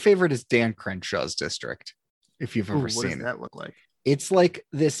 my favorite is Dan Crenshaw's district. If you've ever Ooh, what does seen it, that look like? it's like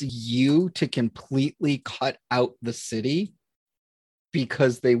this U to completely cut out the city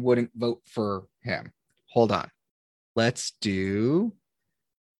because they wouldn't vote for him. Hold on. Let's do,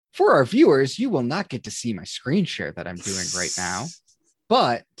 for our viewers, you will not get to see my screen share that I'm doing right now,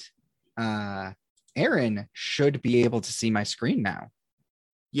 but Aaron should be able to see my screen now.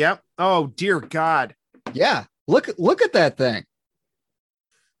 Yep. Oh dear God. Yeah, look at that thing.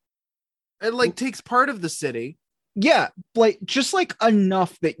 It like takes part of the city. Yeah, like just like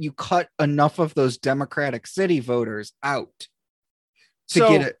enough that you cut enough of those Democratic city voters out to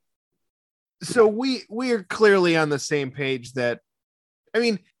get it. So we are clearly on the same page that, I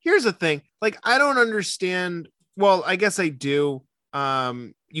mean, here's the thing. Like, I don't understand. Well, I guess I do.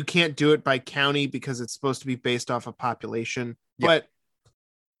 You can't do it by county because it's supposed to be based off of population. Yeah. But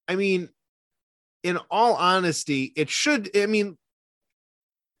I mean, in all honesty, it should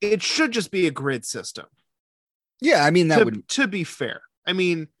just be a grid system. Yeah, I mean To be fair. I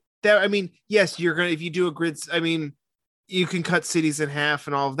mean, yes, you're gonna, if you do a grid, I mean, you can cut cities in half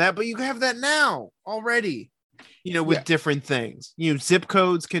and all of that, but you have that now already, with different things. Zip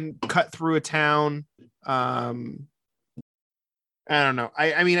codes can cut through a town. I don't know.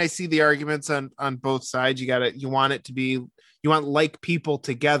 I mean, I see the arguments on both sides. You want like people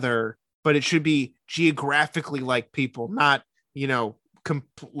together, but it should be geographically like people, not,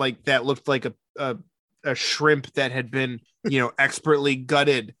 like that looked like a shrimp that had been, expertly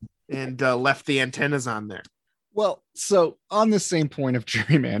gutted and left the antennas on there. Well, so on the same point of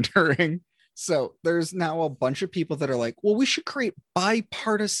gerrymandering, so there's now a bunch of people that are like, well, we should create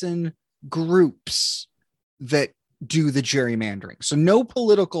bipartisan groups that do the gerrymandering. So no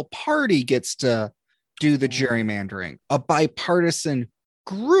political party gets to do the gerrymandering. A bipartisan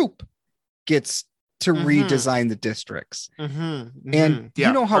group gets to redesign the districts. And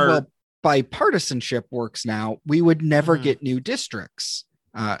you know how well bipartisanship works now. We would never get new districts.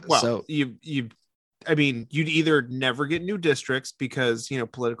 So you'd either never get new districts because,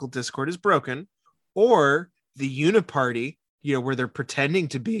 political discord is broken, or the uniparty, where they're pretending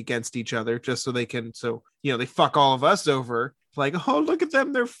to be against each other just so they can, they fuck all of us over. Like, oh, look at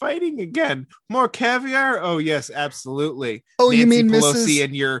them. They're fighting again. More caviar. Oh, yes, absolutely. Oh, Nancy you mean Pelosi Mrs.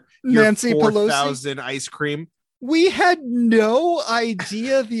 and your Nancy 4,000 ice cream. We had no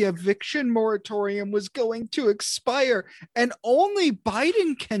idea the eviction moratorium was going to expire, and only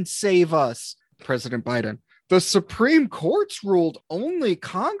Biden can save us. President Biden. The Supreme Court's ruled only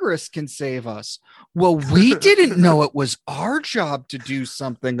Congress can save us. Well, we didn't know it was our job to do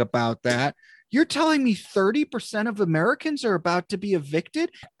something about that. You're telling me 30% of Americans are about to be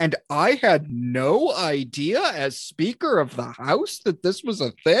evicted, and I had no idea as Speaker of the House that this was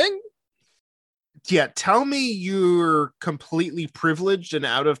a thing? Yeah, tell me you're completely privileged and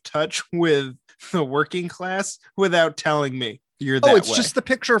out of touch with the working class without telling me you're that way. Oh, it's just the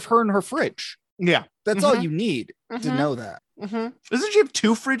picture of her in her fridge. Yeah. That's all you need to know that. Doesn't she have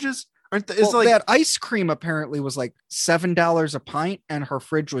 2 fridges? That ice cream apparently was like $7 a pint, and her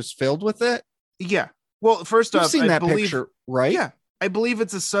fridge was filled with it. Yeah. Well, first off, seen that picture, right? Yeah. I believe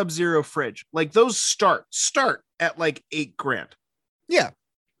it's a Sub-Zero fridge. Like those start at like $8,000. Yeah.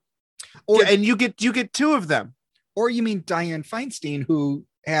 And you get 2 of them. Or you mean Dianne Feinstein, who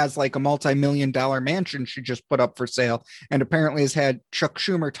has like a multi-million-dollar mansion she just put up for sale, and apparently has had Chuck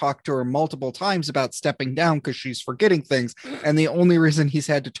Schumer talk to her multiple times about stepping down because she's forgetting things. And the only reason he's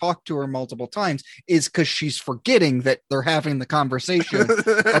had to talk to her multiple times is because she's forgetting that they're having the conversation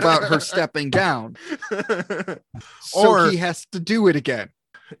about her stepping down. So Or he has to do it again.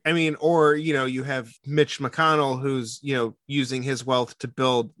 I mean, or, you have Mitch McConnell, who's, using his wealth to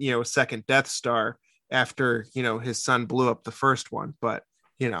build, a second Death Star after, his son blew up the first one. But,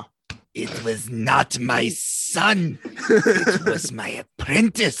 It was not my son. It was my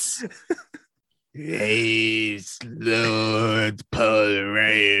apprentice. Yes, Lord Paul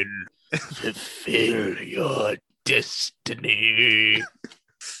Ryan, fulfill your destiny.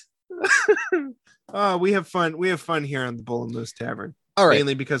 We have fun. We have fun here on the Bull and Moose Tavern. All right.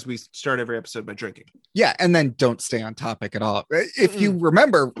 Mainly because we start every episode by drinking. Yeah, and then don't stay on topic at all. If you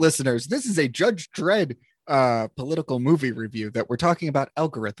remember, listeners, this is a Judge Dredd political movie review that we're talking about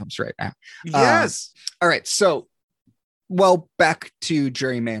algorithms right now. Yes. All right. So, well, back to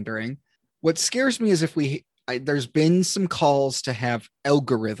gerrymandering. What scares me is if there's been some calls to have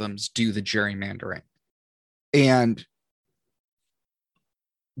algorithms do the gerrymandering. And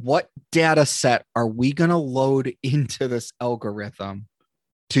what data set are we going to load into this algorithm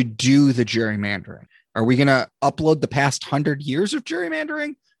to do the gerrymandering? Are we going to upload the past 100 years of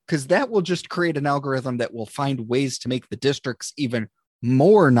gerrymandering? Because that will just create an algorithm that will find ways to make the districts even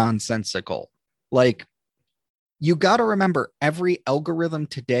more nonsensical. Like, you got to remember, every algorithm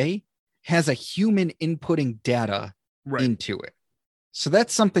today has a human inputting data into it. So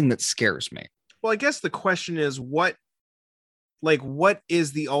that's something that scares me. Well, I guess the question is what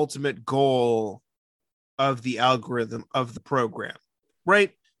is the ultimate goal of the algorithm of the program,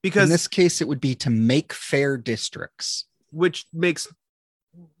 right? Because in this case, it would be to make fair districts, which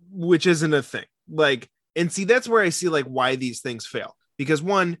isn't a thing. Like, and see, that's where I see like why these things fail. Because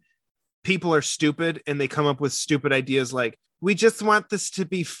one, people are stupid and they come up with stupid ideas like, we just want this to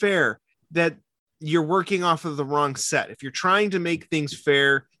be fair. That you're working off of the wrong set. If you're trying to make things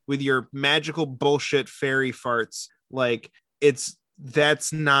fair with your magical bullshit fairy farts, like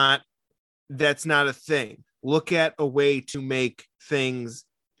that's not a thing. Look at a way to make things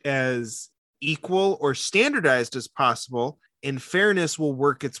as equal or standardized as possible, and fairness will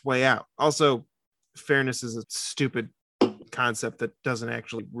work its way out. Also, fairness is a stupid concept that doesn't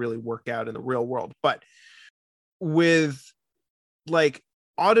actually really work out in the real world. But with like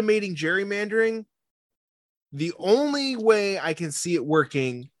automating gerrymandering, the only way I can see it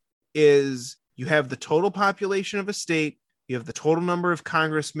working is you have the total population of a state, you have the total number of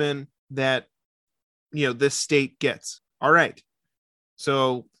congressmen that this state gets. All right.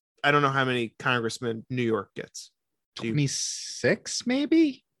 So I don't know how many congressmen New York gets. 26,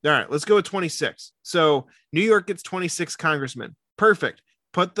 maybe? All right, let's go with 26. So New York gets 26 congressmen. Perfect.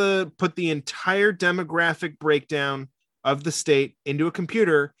 Put the entire demographic breakdown of the state into a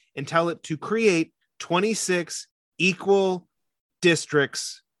computer and tell it to create 26 equal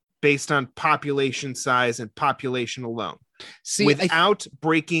districts based on population size and population alone. See, without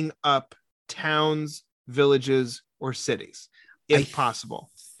breaking up towns, villages, or cities, if possible.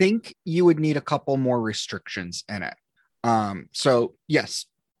 I think you would need a couple more restrictions in it. So yes,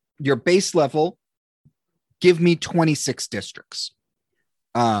 your base level, give me 26 districts.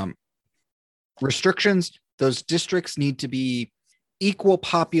 Restrictions, those districts need to be equal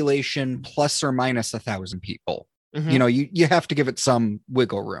population plus or minus 1,000 people. Mm-hmm. You have to give it some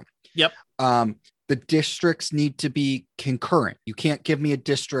wiggle room. Yep. The districts need to be concurrent. You can't give me a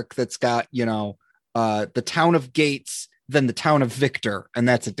district that's got, the town of Gates, then the town of Victor, and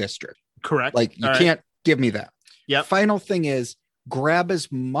that's a district. Correct. Like, you can't give me that. Yep. Final thing is, grab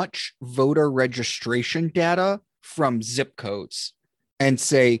as much voter registration data from zip codes and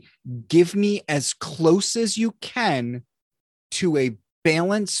say, give me as close as you can to a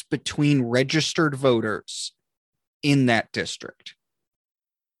balance between registered voters in that district.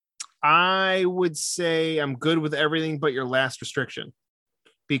 I would say I'm good with everything but your last restriction,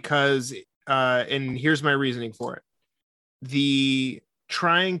 because, and here's my reasoning for it. The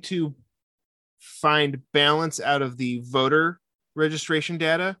trying to find balance out of the voter registration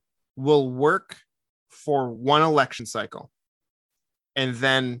data will work for one election cycle, and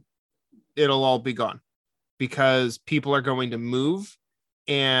then it'll all be gone because people are going to move.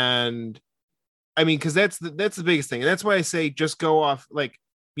 And I mean, because that's the biggest thing. And that's why I say just go off, like,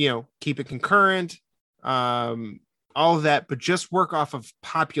 keep it concurrent, all of that, but just work off of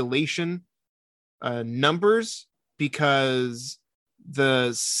population numbers, because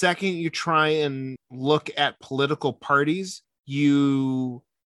the second you try and look at political parties, you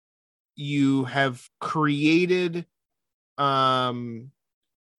you have created a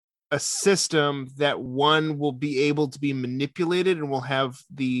system that one will be able to be manipulated and will have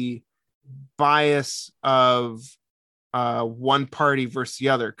the bias of one party versus the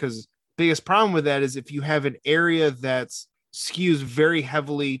other. Because biggest problem with that is if you have an area that's skews very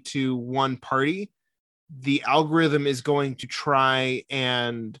heavily to one party, the algorithm is going to try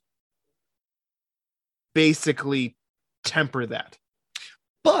and basically temper that.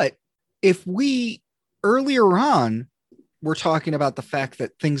 But if we earlier on were talking about the fact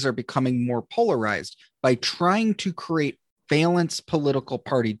that things are becoming more polarized by trying to create balanced political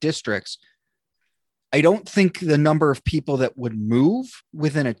party districts, I don't think the number of people that would move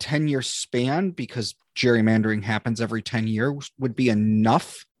within a 10-year span, because gerrymandering happens every 10 years, would be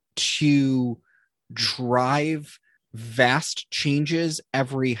enough to drive vast changes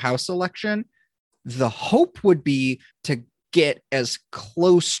every House election. The hope would be to get as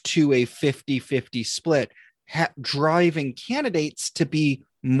close to a 50-50 split, driving candidates to be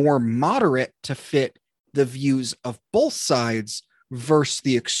more moderate to fit the views of both sides versus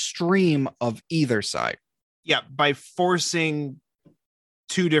the extreme of either side. Yeah, by forcing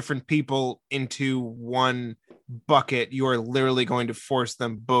two different people into one bucket, you are literally going to force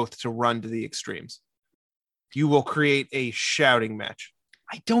them both to run to the extremes. You will create a shouting match.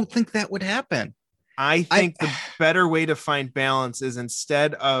 I don't think that would happen. I think the better way to find balance is,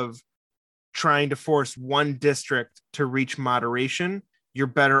 instead of trying to force one district to reach moderation, you're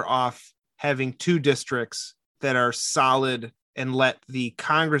better off having two districts that are solid and let the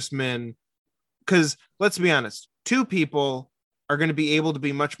congressmen, because let's be honest, two people are going to be able to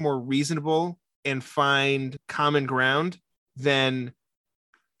be much more reasonable and find common ground than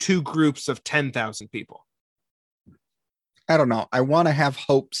two groups of 10,000 people. I don't know. I want to have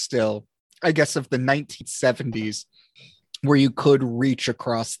hope still, I guess, of the 1970s where you could reach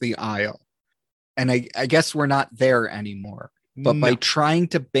across the aisle. And I guess we're not there anymore. But by trying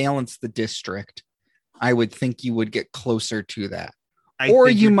to balance the district, I would think you would get closer to that. Or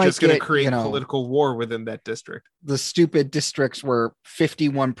think you might just going to create political war within that district. The stupid districts where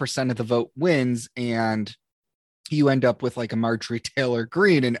 51% of the vote wins, and you end up with like a Marjorie Taylor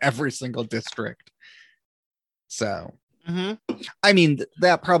Greene in every single district. So, I mean,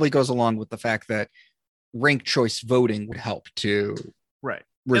 that probably goes along with the fact that ranked choice voting would help to resolve.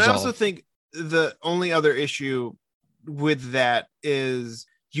 And I also think the only other issue with that is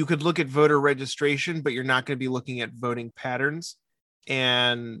you could look at voter registration, but you're not going to be looking at voting patterns.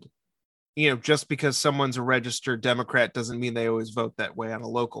 And, you know, just because someone's a registered Democrat doesn't mean they always vote that way on a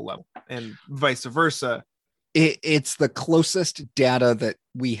local level, and vice versa. It's the closest data that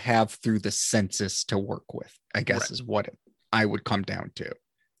we have through the census to work with, I guess, is what I would come down to.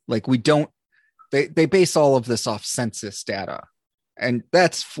 Like, they base all of this off census data. And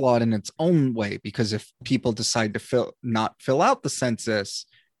that's flawed in its own way, because if people decide to not fill out the census,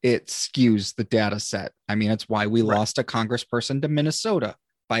 it skews the data set. I mean, that's why we lost a congressperson to Minnesota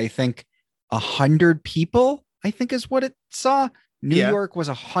by, I think, 100 people, I think is what it saw. New York was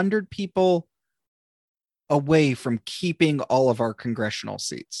 100 people away from keeping all of our congressional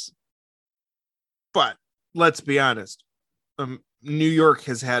seats. But let's be honest. New York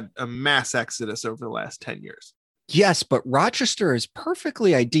has had a mass exodus over the last 10 years. Yes, but Rochester is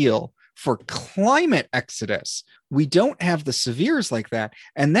perfectly ideal for climate exodus. We don't have the severes like that.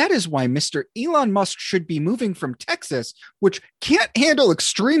 And that is why Mr. Elon Musk should be moving from Texas, which can't handle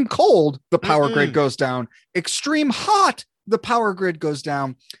extreme cold. The power grid goes down. Extreme hot. The power grid goes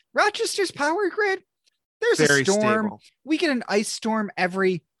down. Rochester's power grid, there's very a storm. Stable. We get an ice storm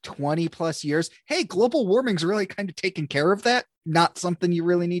every 20 plus years. Hey, global warming's really kind of taking care of that. Not something you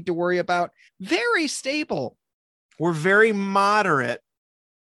really need to worry about. Very stable. We're very moderate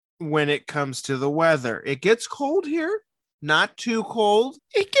when it comes to the weather. It gets cold here, not too cold.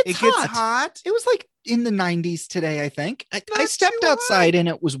 It gets hot. It was like in the 90s today, I think. I stepped outside and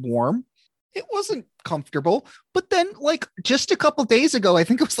it was warm. It wasn't comfortable. But then, like, just a couple days ago, I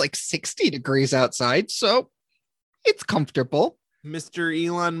think it was like 60 degrees outside. So it's comfortable. Mr.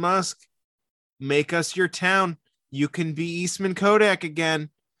 Elon Musk, make us your town. You can be Eastman Kodak again.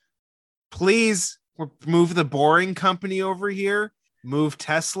 Please. Move the Boring Company over here. Move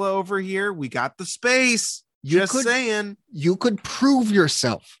Tesla over here. We got the space. Saying. You could prove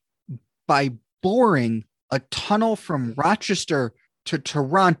yourself by boring a tunnel from Rochester to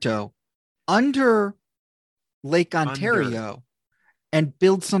Toronto under Lake Ontario and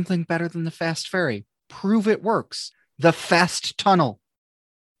build something better than the fast ferry. Prove it works. The fast tunnel.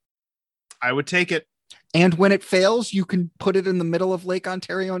 I would take it. And when it fails, you can put it in the middle of Lake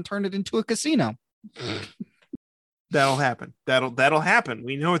Ontario and turn it into a casino. That'll happen. That'll happen.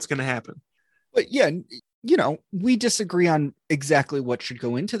 We know it's going to happen. But yeah, we disagree on exactly what should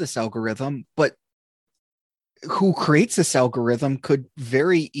go into this algorithm, but who creates this algorithm could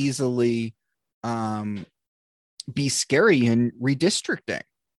very easily be scary in redistricting.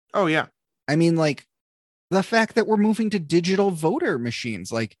 Oh yeah. I mean, like the fact that we're moving to digital voter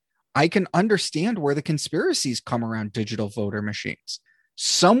machines, like I can understand where the conspiracies come around digital voter machines.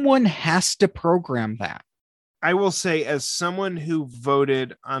 Someone has to program that. I will say, as someone who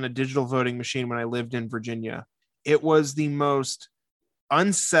voted on a digital voting machine when I lived in Virginia, it was the most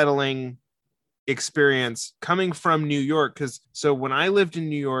unsettling experience coming from New York. So when I lived in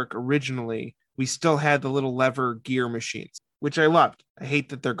New York originally, we still had the little lever gear machines, which I loved. I hate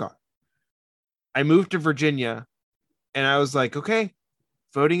that they're gone. I moved to Virginia and I was like, okay,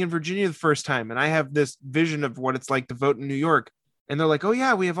 voting in Virginia the first time. And I have this vision of what it's like to vote in New York. And they're like, oh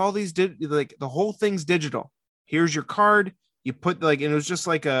yeah, we have all these, like the whole thing's digital. Here's your card. You put and it was just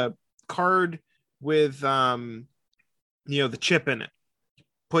like a card with, the chip in it.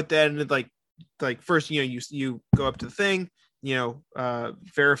 Put that in like first, you go up to the thing,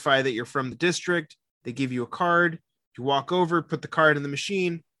 verify that you're from the district. They give you a card. You walk over, put the card in the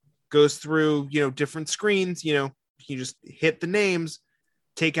machine, goes through, different screens, you just hit the names,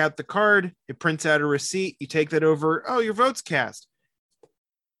 take out the card. It prints out a receipt. You take that over. Oh, your vote's cast.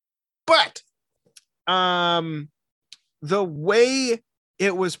 But the way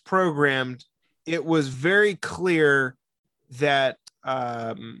it was programmed, it was very clear that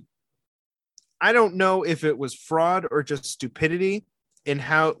I don't know if it was fraud or just stupidity in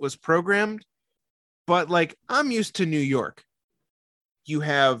how it was programmed, but like I'm used to New York. You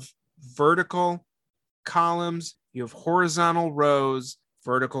have vertical columns, you have horizontal rows.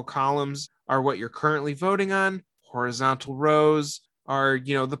 Vertical columns are what you're currently voting on. Horizontal rows are,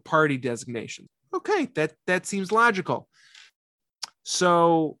 the party designation. Okay, that seems logical.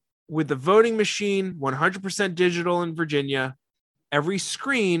 So with the voting machine, 100% digital in Virginia, every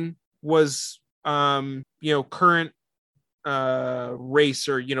screen was, current race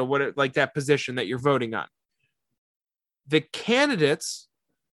or, like that position that you're voting on. The candidates,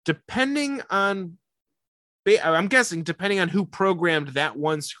 depending on who programmed that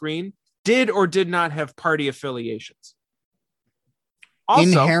one screen, did or did not have party affiliations. Also,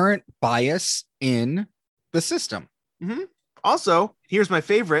 inherent bias in the system. Mm-hmm. Also, here's my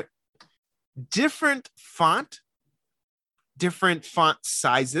favorite: different font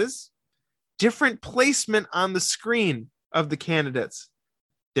sizes, different placement on the screen of the candidates.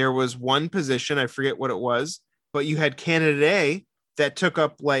 There was one position, I forget what it was, but you had candidate A that took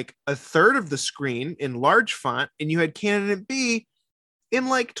up like a third of the screen in large font, and you had candidate B in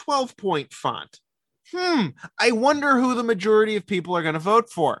like 12-point font. I wonder who the majority of people are going to vote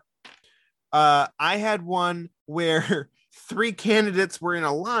for. I had one where 3 candidates were in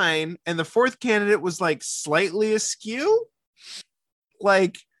a line, and the 4th candidate was like slightly askew.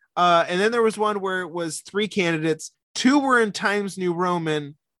 And then there was one where it was 3 candidates, 2 were in Times New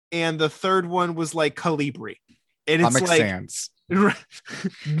Roman, and the 3rd one was like Calibri. And it's Comic Sans.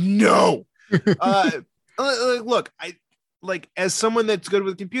 No. Look, I like, as someone that's good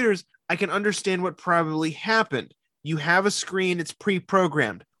with computers, I can understand what probably happened. You have a screen, it's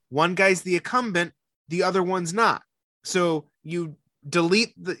pre-programmed. One guy's the incumbent, the other one's not. So you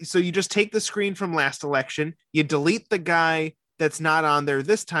you just take the screen from last election, you delete the guy that's not on there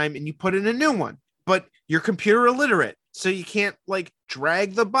this time, and you put in a new one. But you're computer illiterate, so you can't like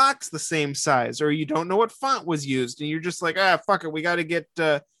drag the box the same size, or you don't know what font was used, and you're just like, fuck it, we got to get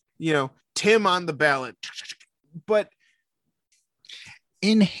Tim on the ballot. But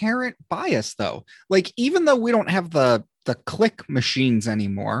inherent bias, though, like even though we don't have the click machines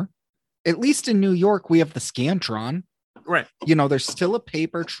anymore, at least in New York we have the Scantron, right? There's still a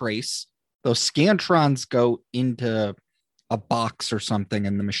paper trace. Those Scantrons go into a box or something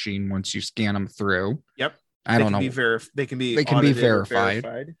in the machine once you scan them through. Yep. I don't know. They can be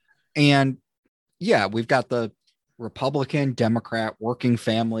verified. And yeah, we've got the Republican, Democrat, working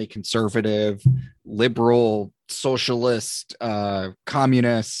family, conservative, liberal, socialist,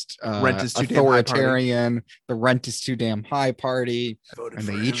 communist, authoritarian, the rent is too damn high party. And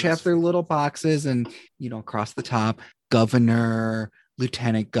they each have their little boxes, and across the top, governor,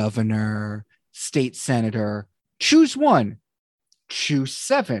 lieutenant governor, state senator. Choose one. Choose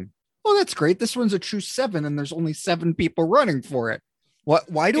 7. Oh, that's great. This one's a choose 7, and there's only 7 people running for it.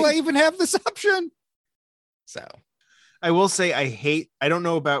 Why do I even have this option? So I will say I don't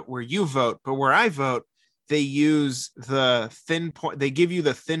know about where you vote, but where I vote, they use the thin point. They give you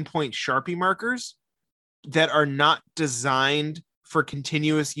the thin point Sharpie markers that are not designed for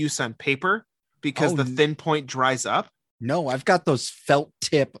continuous use on paper, because Oh, the thin point dries up. No, I've got those felt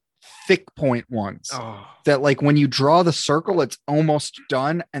tip thick point ones Oh, that like when you draw the circle, it's almost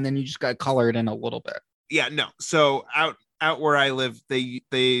done. And then you just got to color it in a little bit. yeah, no. So out where I live,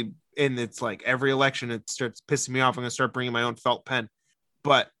 they and it's like every election it starts pissing me off. I'm gonna start bringing my own felt pen,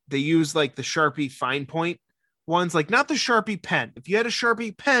 but they use like the Sharpie fine point ones, like not the Sharpie pen. If you had a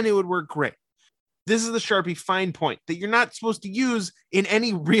Sharpie pen, it would work great. This is the Sharpie fine point that you're not supposed to use in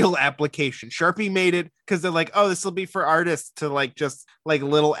any real application. Sharpie made it because they're like, oh, this will be for artists to like just like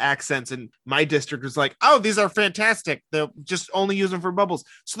little accents. And my district was like, oh, these are fantastic. They'll just only use them for bubbles.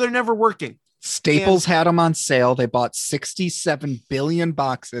 So they're never working. Staples had them on sale. They bought 67 billion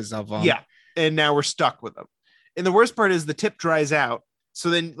boxes of them. Yeah. And now we're stuck with them. And the worst part is the tip dries out. So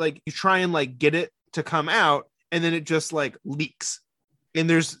then like you try and like get it to come out and then it just like leaks. And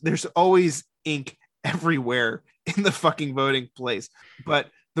there's always ink everywhere in the fucking voting place. But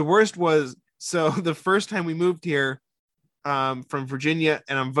the worst was, so the first time we moved here from Virginia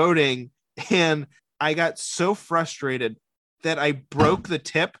and I'm voting, and I got so frustrated that I broke the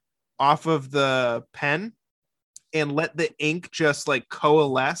tip off of the pen and let the ink just like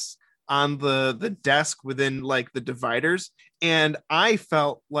coalesce on the desk within like the dividers. And I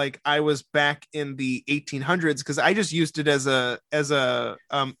felt like I was back in the 1800s because I just used it as a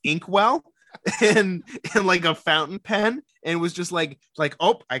ink well and like a fountain pen, and was just like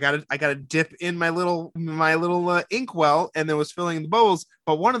oh, I gotta dip in my little ink well, and then was filling the bubbles.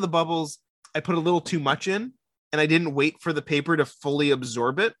 But one of the bubbles I put a little too much in, and I didn't wait for the paper to fully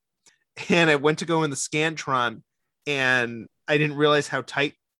absorb it. And I went to go in the Scantron, and I didn't realize how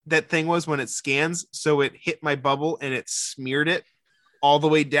tight that thing was when it scans. So it hit my bubble and it smeared it all the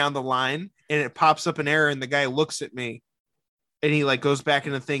way down the line, and it pops up an error. And the guy looks at me and he like goes back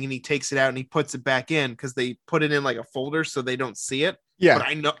in the thing and he takes it out and he puts it back in because they put it in like a folder so they don't see it. Yeah.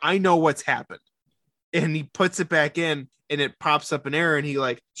 But I know what's happened. And he puts it back in and it pops up an error, and he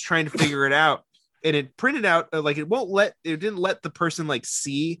like is trying to figure it out. And it printed out like it didn't let the person like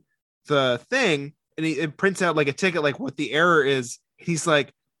see the thing. And it prints out like a ticket, like what the error is. He's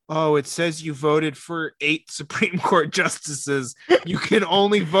like, oh, it says you voted for 8 Supreme Court justices. You can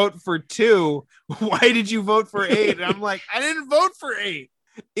only vote for 2. Why did you vote for 8? And I'm like, I didn't vote for 8.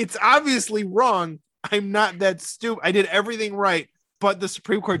 It's obviously wrong. I'm not that stupid. I did everything right. But the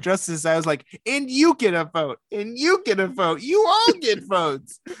Supreme Court justices, I was like, and you get a vote, and you get a vote. You all get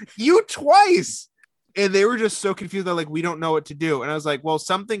votes. You twice. And they were just so confused. They're like, we don't know what to do. And I was like, well,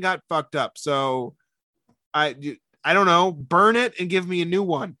 something got fucked up. So I don't know, burn it and give me a new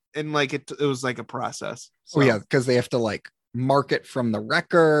one. And like it was like a process. So, Oh yeah, because they have to like mark it from the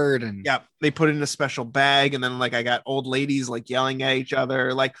record, and yeah, they put it in a special bag, and then like I got old ladies like yelling at each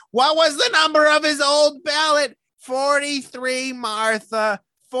other, like, what was the number of his old ballot? 43, Martha.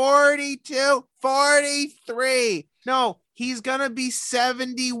 42, 43. No, he's gonna be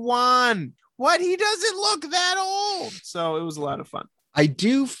 71. What? He doesn't look that old. So it was a lot of fun. I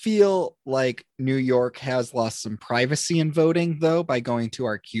do feel like New York has lost some privacy in voting, though, by going to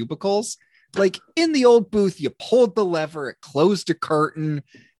our cubicles. Like in the old booth, you pulled the lever, it closed a curtain.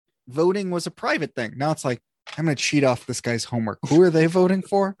 Voting was a private thing. Now it's like, I'm going to cheat off this guy's homework. Who are they voting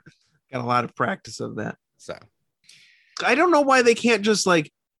for? Got a lot of practice of that. So I don't know why they can't just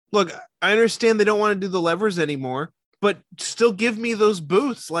like, look, I understand they don't want to do the levers anymore, but still give me those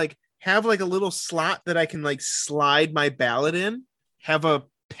booths. Like have like a little slot that I can like slide my ballot in. Have a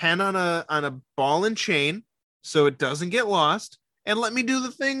pen on a ball and chain so it doesn't get lost, and let me do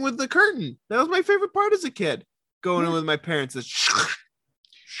the thing with the curtain. That was my favorite part as a kid. Going in with my parents,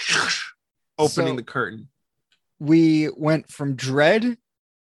 opening the curtain. We went from dread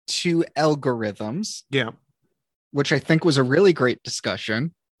to algorithms. Yeah. Which I think was a really great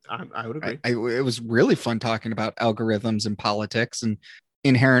discussion. I would agree. It was really fun talking about algorithms and politics and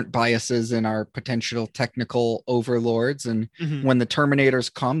inherent biases in our potential technical overlords. And when the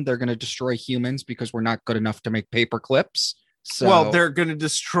Terminators come, they're going to destroy humans because we're not good enough to make paper clips. So, well, they're going to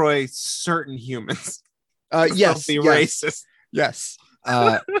destroy certain humans. Yes, be racist. Yes.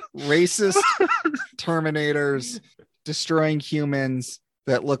 Racist Terminators destroying humans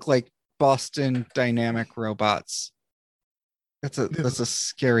that look like Boston Dynamic robots. That's a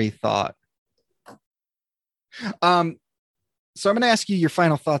scary thought. So I'm going to ask you your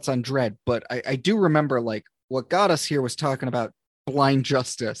final thoughts on Dread, but I do remember like what got us here was talking about blind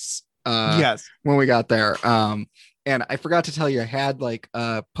justice. Yes. When we got there. And I forgot to tell you, I had like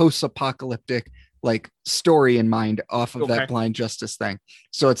a post-apocalyptic like story in mind off of that blind justice thing.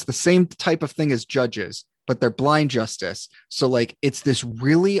 So it's the same type of thing as Judges, but they're blind justice. So like it's this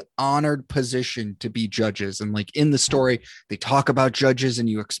really honored position to be judges. And like in the story, they talk about judges and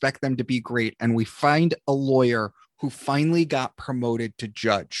you expect them to be great. And we find a lawyer who finally got promoted to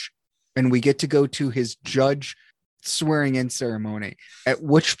judge. And we get to go to his judge swearing in ceremony, at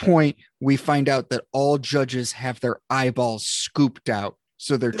which point we find out that all judges have their eyeballs scooped out.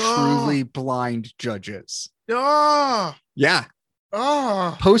 So they're truly blind judges. Oh, Yeah.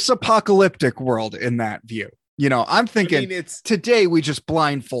 oh. Post-apocalyptic world in that view. You know, I'm thinking I mean, it's today we just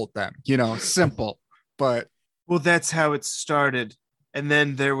blindfold them, you know, simple, but well, that's how it started. And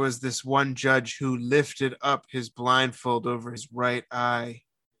then there was this one judge who lifted up his blindfold over his right eye.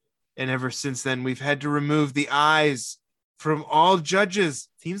 And ever since then, we've had to remove the eyes from all judges.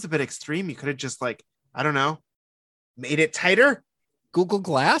 Seems a bit extreme. You could have just like, I don't know, made it tighter. Google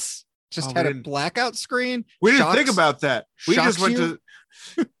Glass just had a blackout screen. We didn't think about that. We just went you?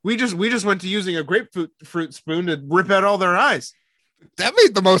 to we just went to using a grapefruit spoon to rip out all their eyes. That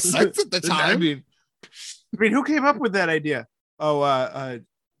made the most sense at the time. I mean, who came up with that idea? Oh,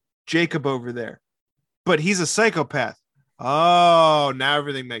 Jacob over there. But he's a psychopath. Oh, now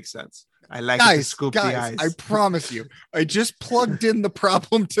everything makes sense. I like it to scoop the eyes. I promise you, I just plugged in the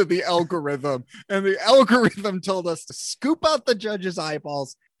problem to the algorithm, and the algorithm told us to scoop out the judge's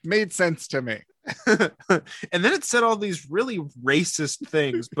eyeballs. Made sense to me. And then it said all these really racist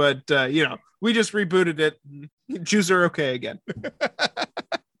things, but you know, we just rebooted it. Jews are okay again.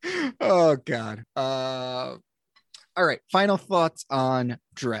 Oh God. All right. Final thoughts on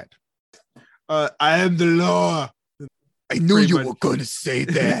Dredd. I am the law. I knew you were going to say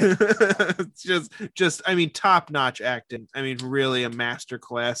that. It's just, I mean, top-notch acting. I mean, really a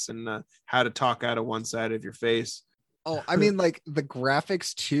masterclass in how to talk out of one side of your face. Oh, I mean, like the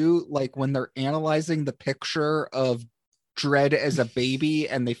graphics too, like when they're analyzing the picture of Dredd as a baby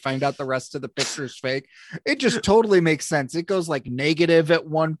and they find out the rest of the picture is fake, it just totally makes sense. It goes like negative at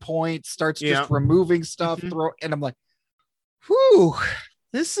one point, starts just removing stuff, and I'm like, whew,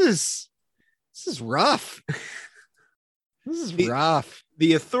 this is rough. This is rough.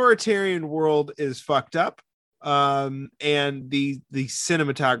 The authoritarian world is fucked up. And the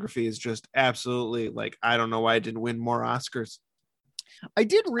cinematography is just absolutely like, I don't know why it didn't win more Oscars. I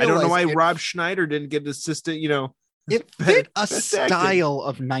did realize I don't know why Rob Schneider didn't get an assistant, you know. It fit a style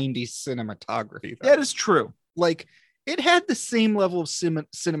of 90s cinematography. That is true. Like it had the same level of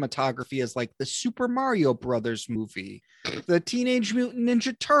cinematography as like the Super Mario Brothers movie, the Teenage Mutant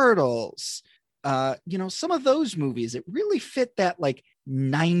Ninja Turtles, you know, some of those movies. It really fit that like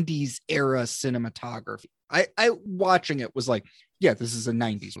 90s era cinematography. I watching it was like, yeah, this is a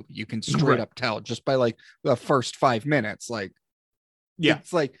 90s movie. You can straight up tell just by like the first 5 minutes. Like, yeah,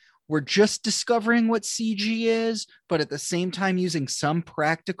 it's like we're just discovering what CG is, but at the same time using some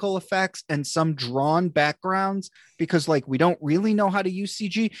practical effects and some drawn backgrounds because like we don't really know how to use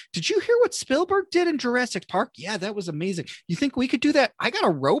CG. Did you hear what Spielberg did in Jurassic Park? Yeah, that was amazing. You think we could do that? I got a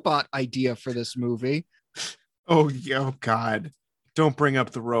robot idea for this movie. Oh, yeah, oh God. Don't bring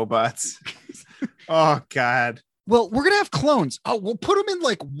up the robots. Oh, God. Well, we're going to have clones. Oh, we'll put them in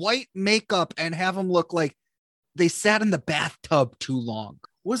like white makeup and have them look like they sat in the bathtub too long.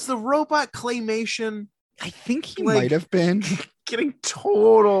 Was the robot claymation? I think he might have been. Getting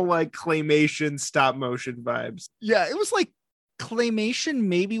total like claymation stop motion vibes. Yeah, it was like claymation,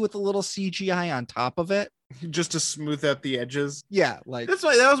 maybe with a little CGI on top of it. Just to smooth out the edges. Yeah, like that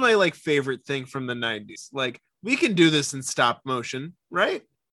was my like favorite thing from the 90s. Like, we can do this in stop motion, right?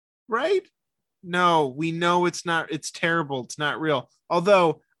 Right? No, we know it's not. It's terrible. It's not real.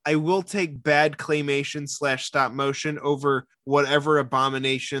 Although I will take bad claymation / stop motion over whatever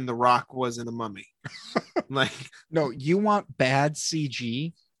abomination The Rock was in The Mummy. Like, no, you want bad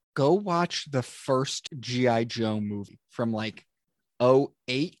CG? Go watch the first G.I. Joe movie from like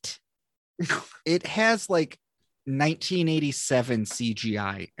 2008. It has like 1987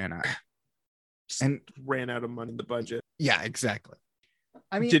 CGI in it. And ran out of money in the budget. Yeah, exactly.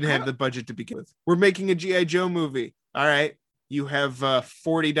 I mean, didn't have the budget to begin with. We're making a G.I. Joe movie. All right. You have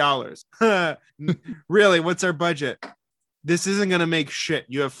 $40. Really? What's our budget? This isn't going to make shit.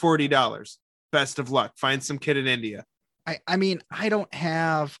 You have $40. Best of luck. Find some kid in India. I mean, I don't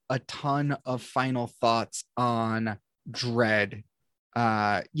have a ton of final thoughts on Dredd.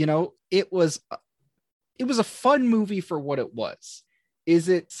 You know, it was a fun movie for what it was. Is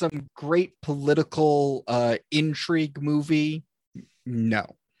it some great political intrigue movie?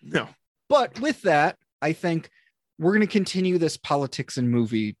 No. But with that, I think we're going to continue this politics and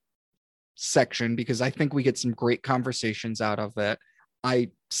movie section because I think we get some great conversations out of it. I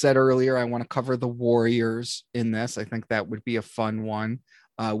said earlier, I want to cover the Warriors in this. I think that would be a fun one.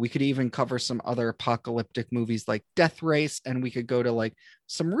 We could even cover some other apocalyptic movies like Death Race, and we could go to like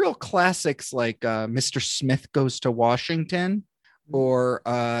some real classics like Mr. Smith Goes to Washington, or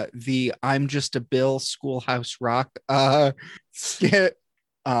the I'm Just a Bill Schoolhouse Rock skit.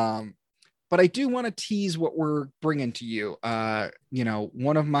 But I do want to tease what we're bringing to you.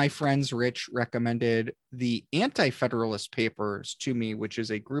 One of my friends, Rich, recommended the Anti-Federalist Papers to me, which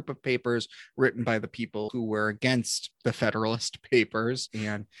is a group of papers written by the people who were against the Federalist Papers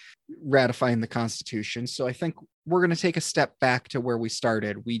and ratifying the Constitution. So I think we're going to take a step back to where we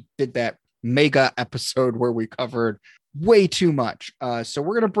started. We did that mega episode where we covered way too much. So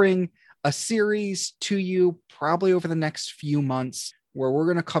we're going to bring a series to you probably over the next few months, where we're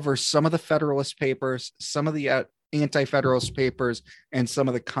going to cover some of the Federalist Papers, some of the Anti-Federalist Papers, and some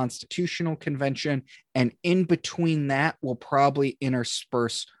of the Constitutional Convention. And in between that, we'll probably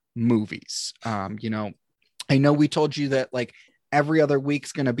intersperse movies. I know we told you that like every other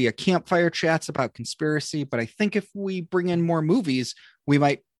week's going to be a campfire chats about conspiracy, but I think if we bring in more movies, we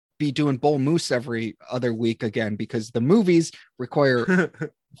might be doing Bull Moose every other week again, because the movies require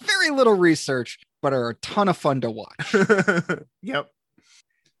very little research, but are a ton of fun to watch. Yep.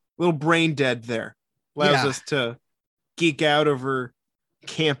 Little brain dead there. Allows us to geek out over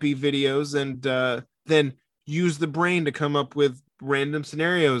campy videos and then use the brain to come up with random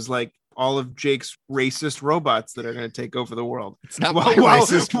scenarios like all of Jake's racist robots that are going to take over the world. It's not my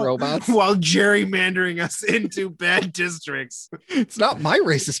racist robots. While gerrymandering us into bad districts. It's not my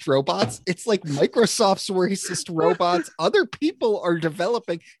racist robots. It's like Microsoft's racist robots. Other people are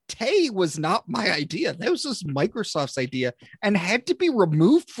developing. Tay was not my idea. That was just Microsoft's idea and had to be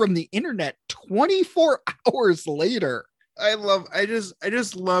removed from the internet 24 hours later. I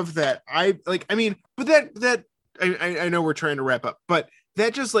just love that. But that I know we're trying to wrap up, but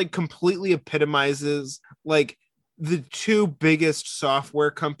that just like completely epitomizes like the two biggest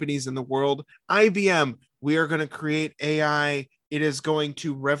software companies in the world. IBM, we are going to create AI. It is going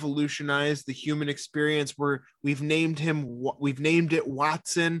to revolutionize the human experience. We've named it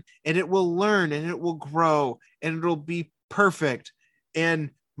Watson, and it will learn and it will grow and it'll be perfect.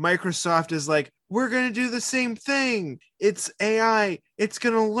 And Microsoft is like, we're going to do the same thing. It's AI. It's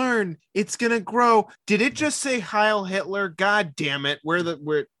going to learn. It's going to grow. Did it just say Heil Hitler? God damn it. Where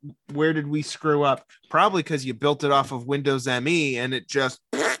did we screw up? Probably because you built it off of Windows ME and it just...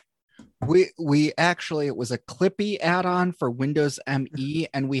 We actually, it was a Clippy add-on for Windows ME,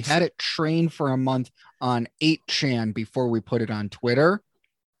 and we had it trained for a month on 8chan before we put it on Twitter.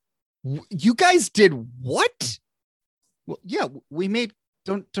 You guys did what? Well, yeah, we made...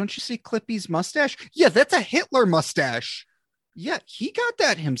 Don't you see Clippy's mustache? Yeah, that's a Hitler mustache. Yeah, he got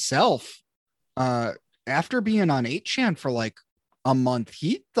that himself. After being on 8chan for like a month,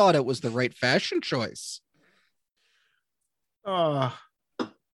 he thought it was the right fashion choice. Oh,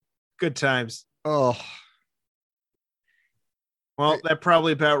 good times. Oh. Well, that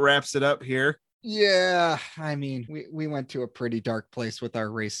probably about wraps it up here. Yeah, I mean, we went to a pretty dark place with our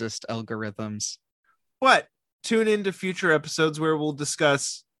racist algorithms. But tune into future episodes where we'll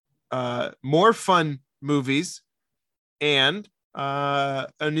discuss more fun movies and a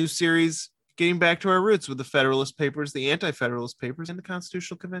new series getting back to our roots with the Federalist Papers, the Anti-Federalist Papers, and the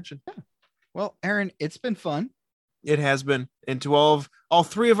Constitutional Convention. Yeah. Well, Aaron, it's been fun. It has been. And to all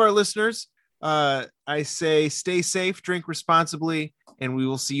three of our listeners, I say stay safe, drink responsibly, and we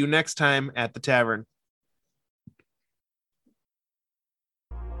will see you next time at the tavern.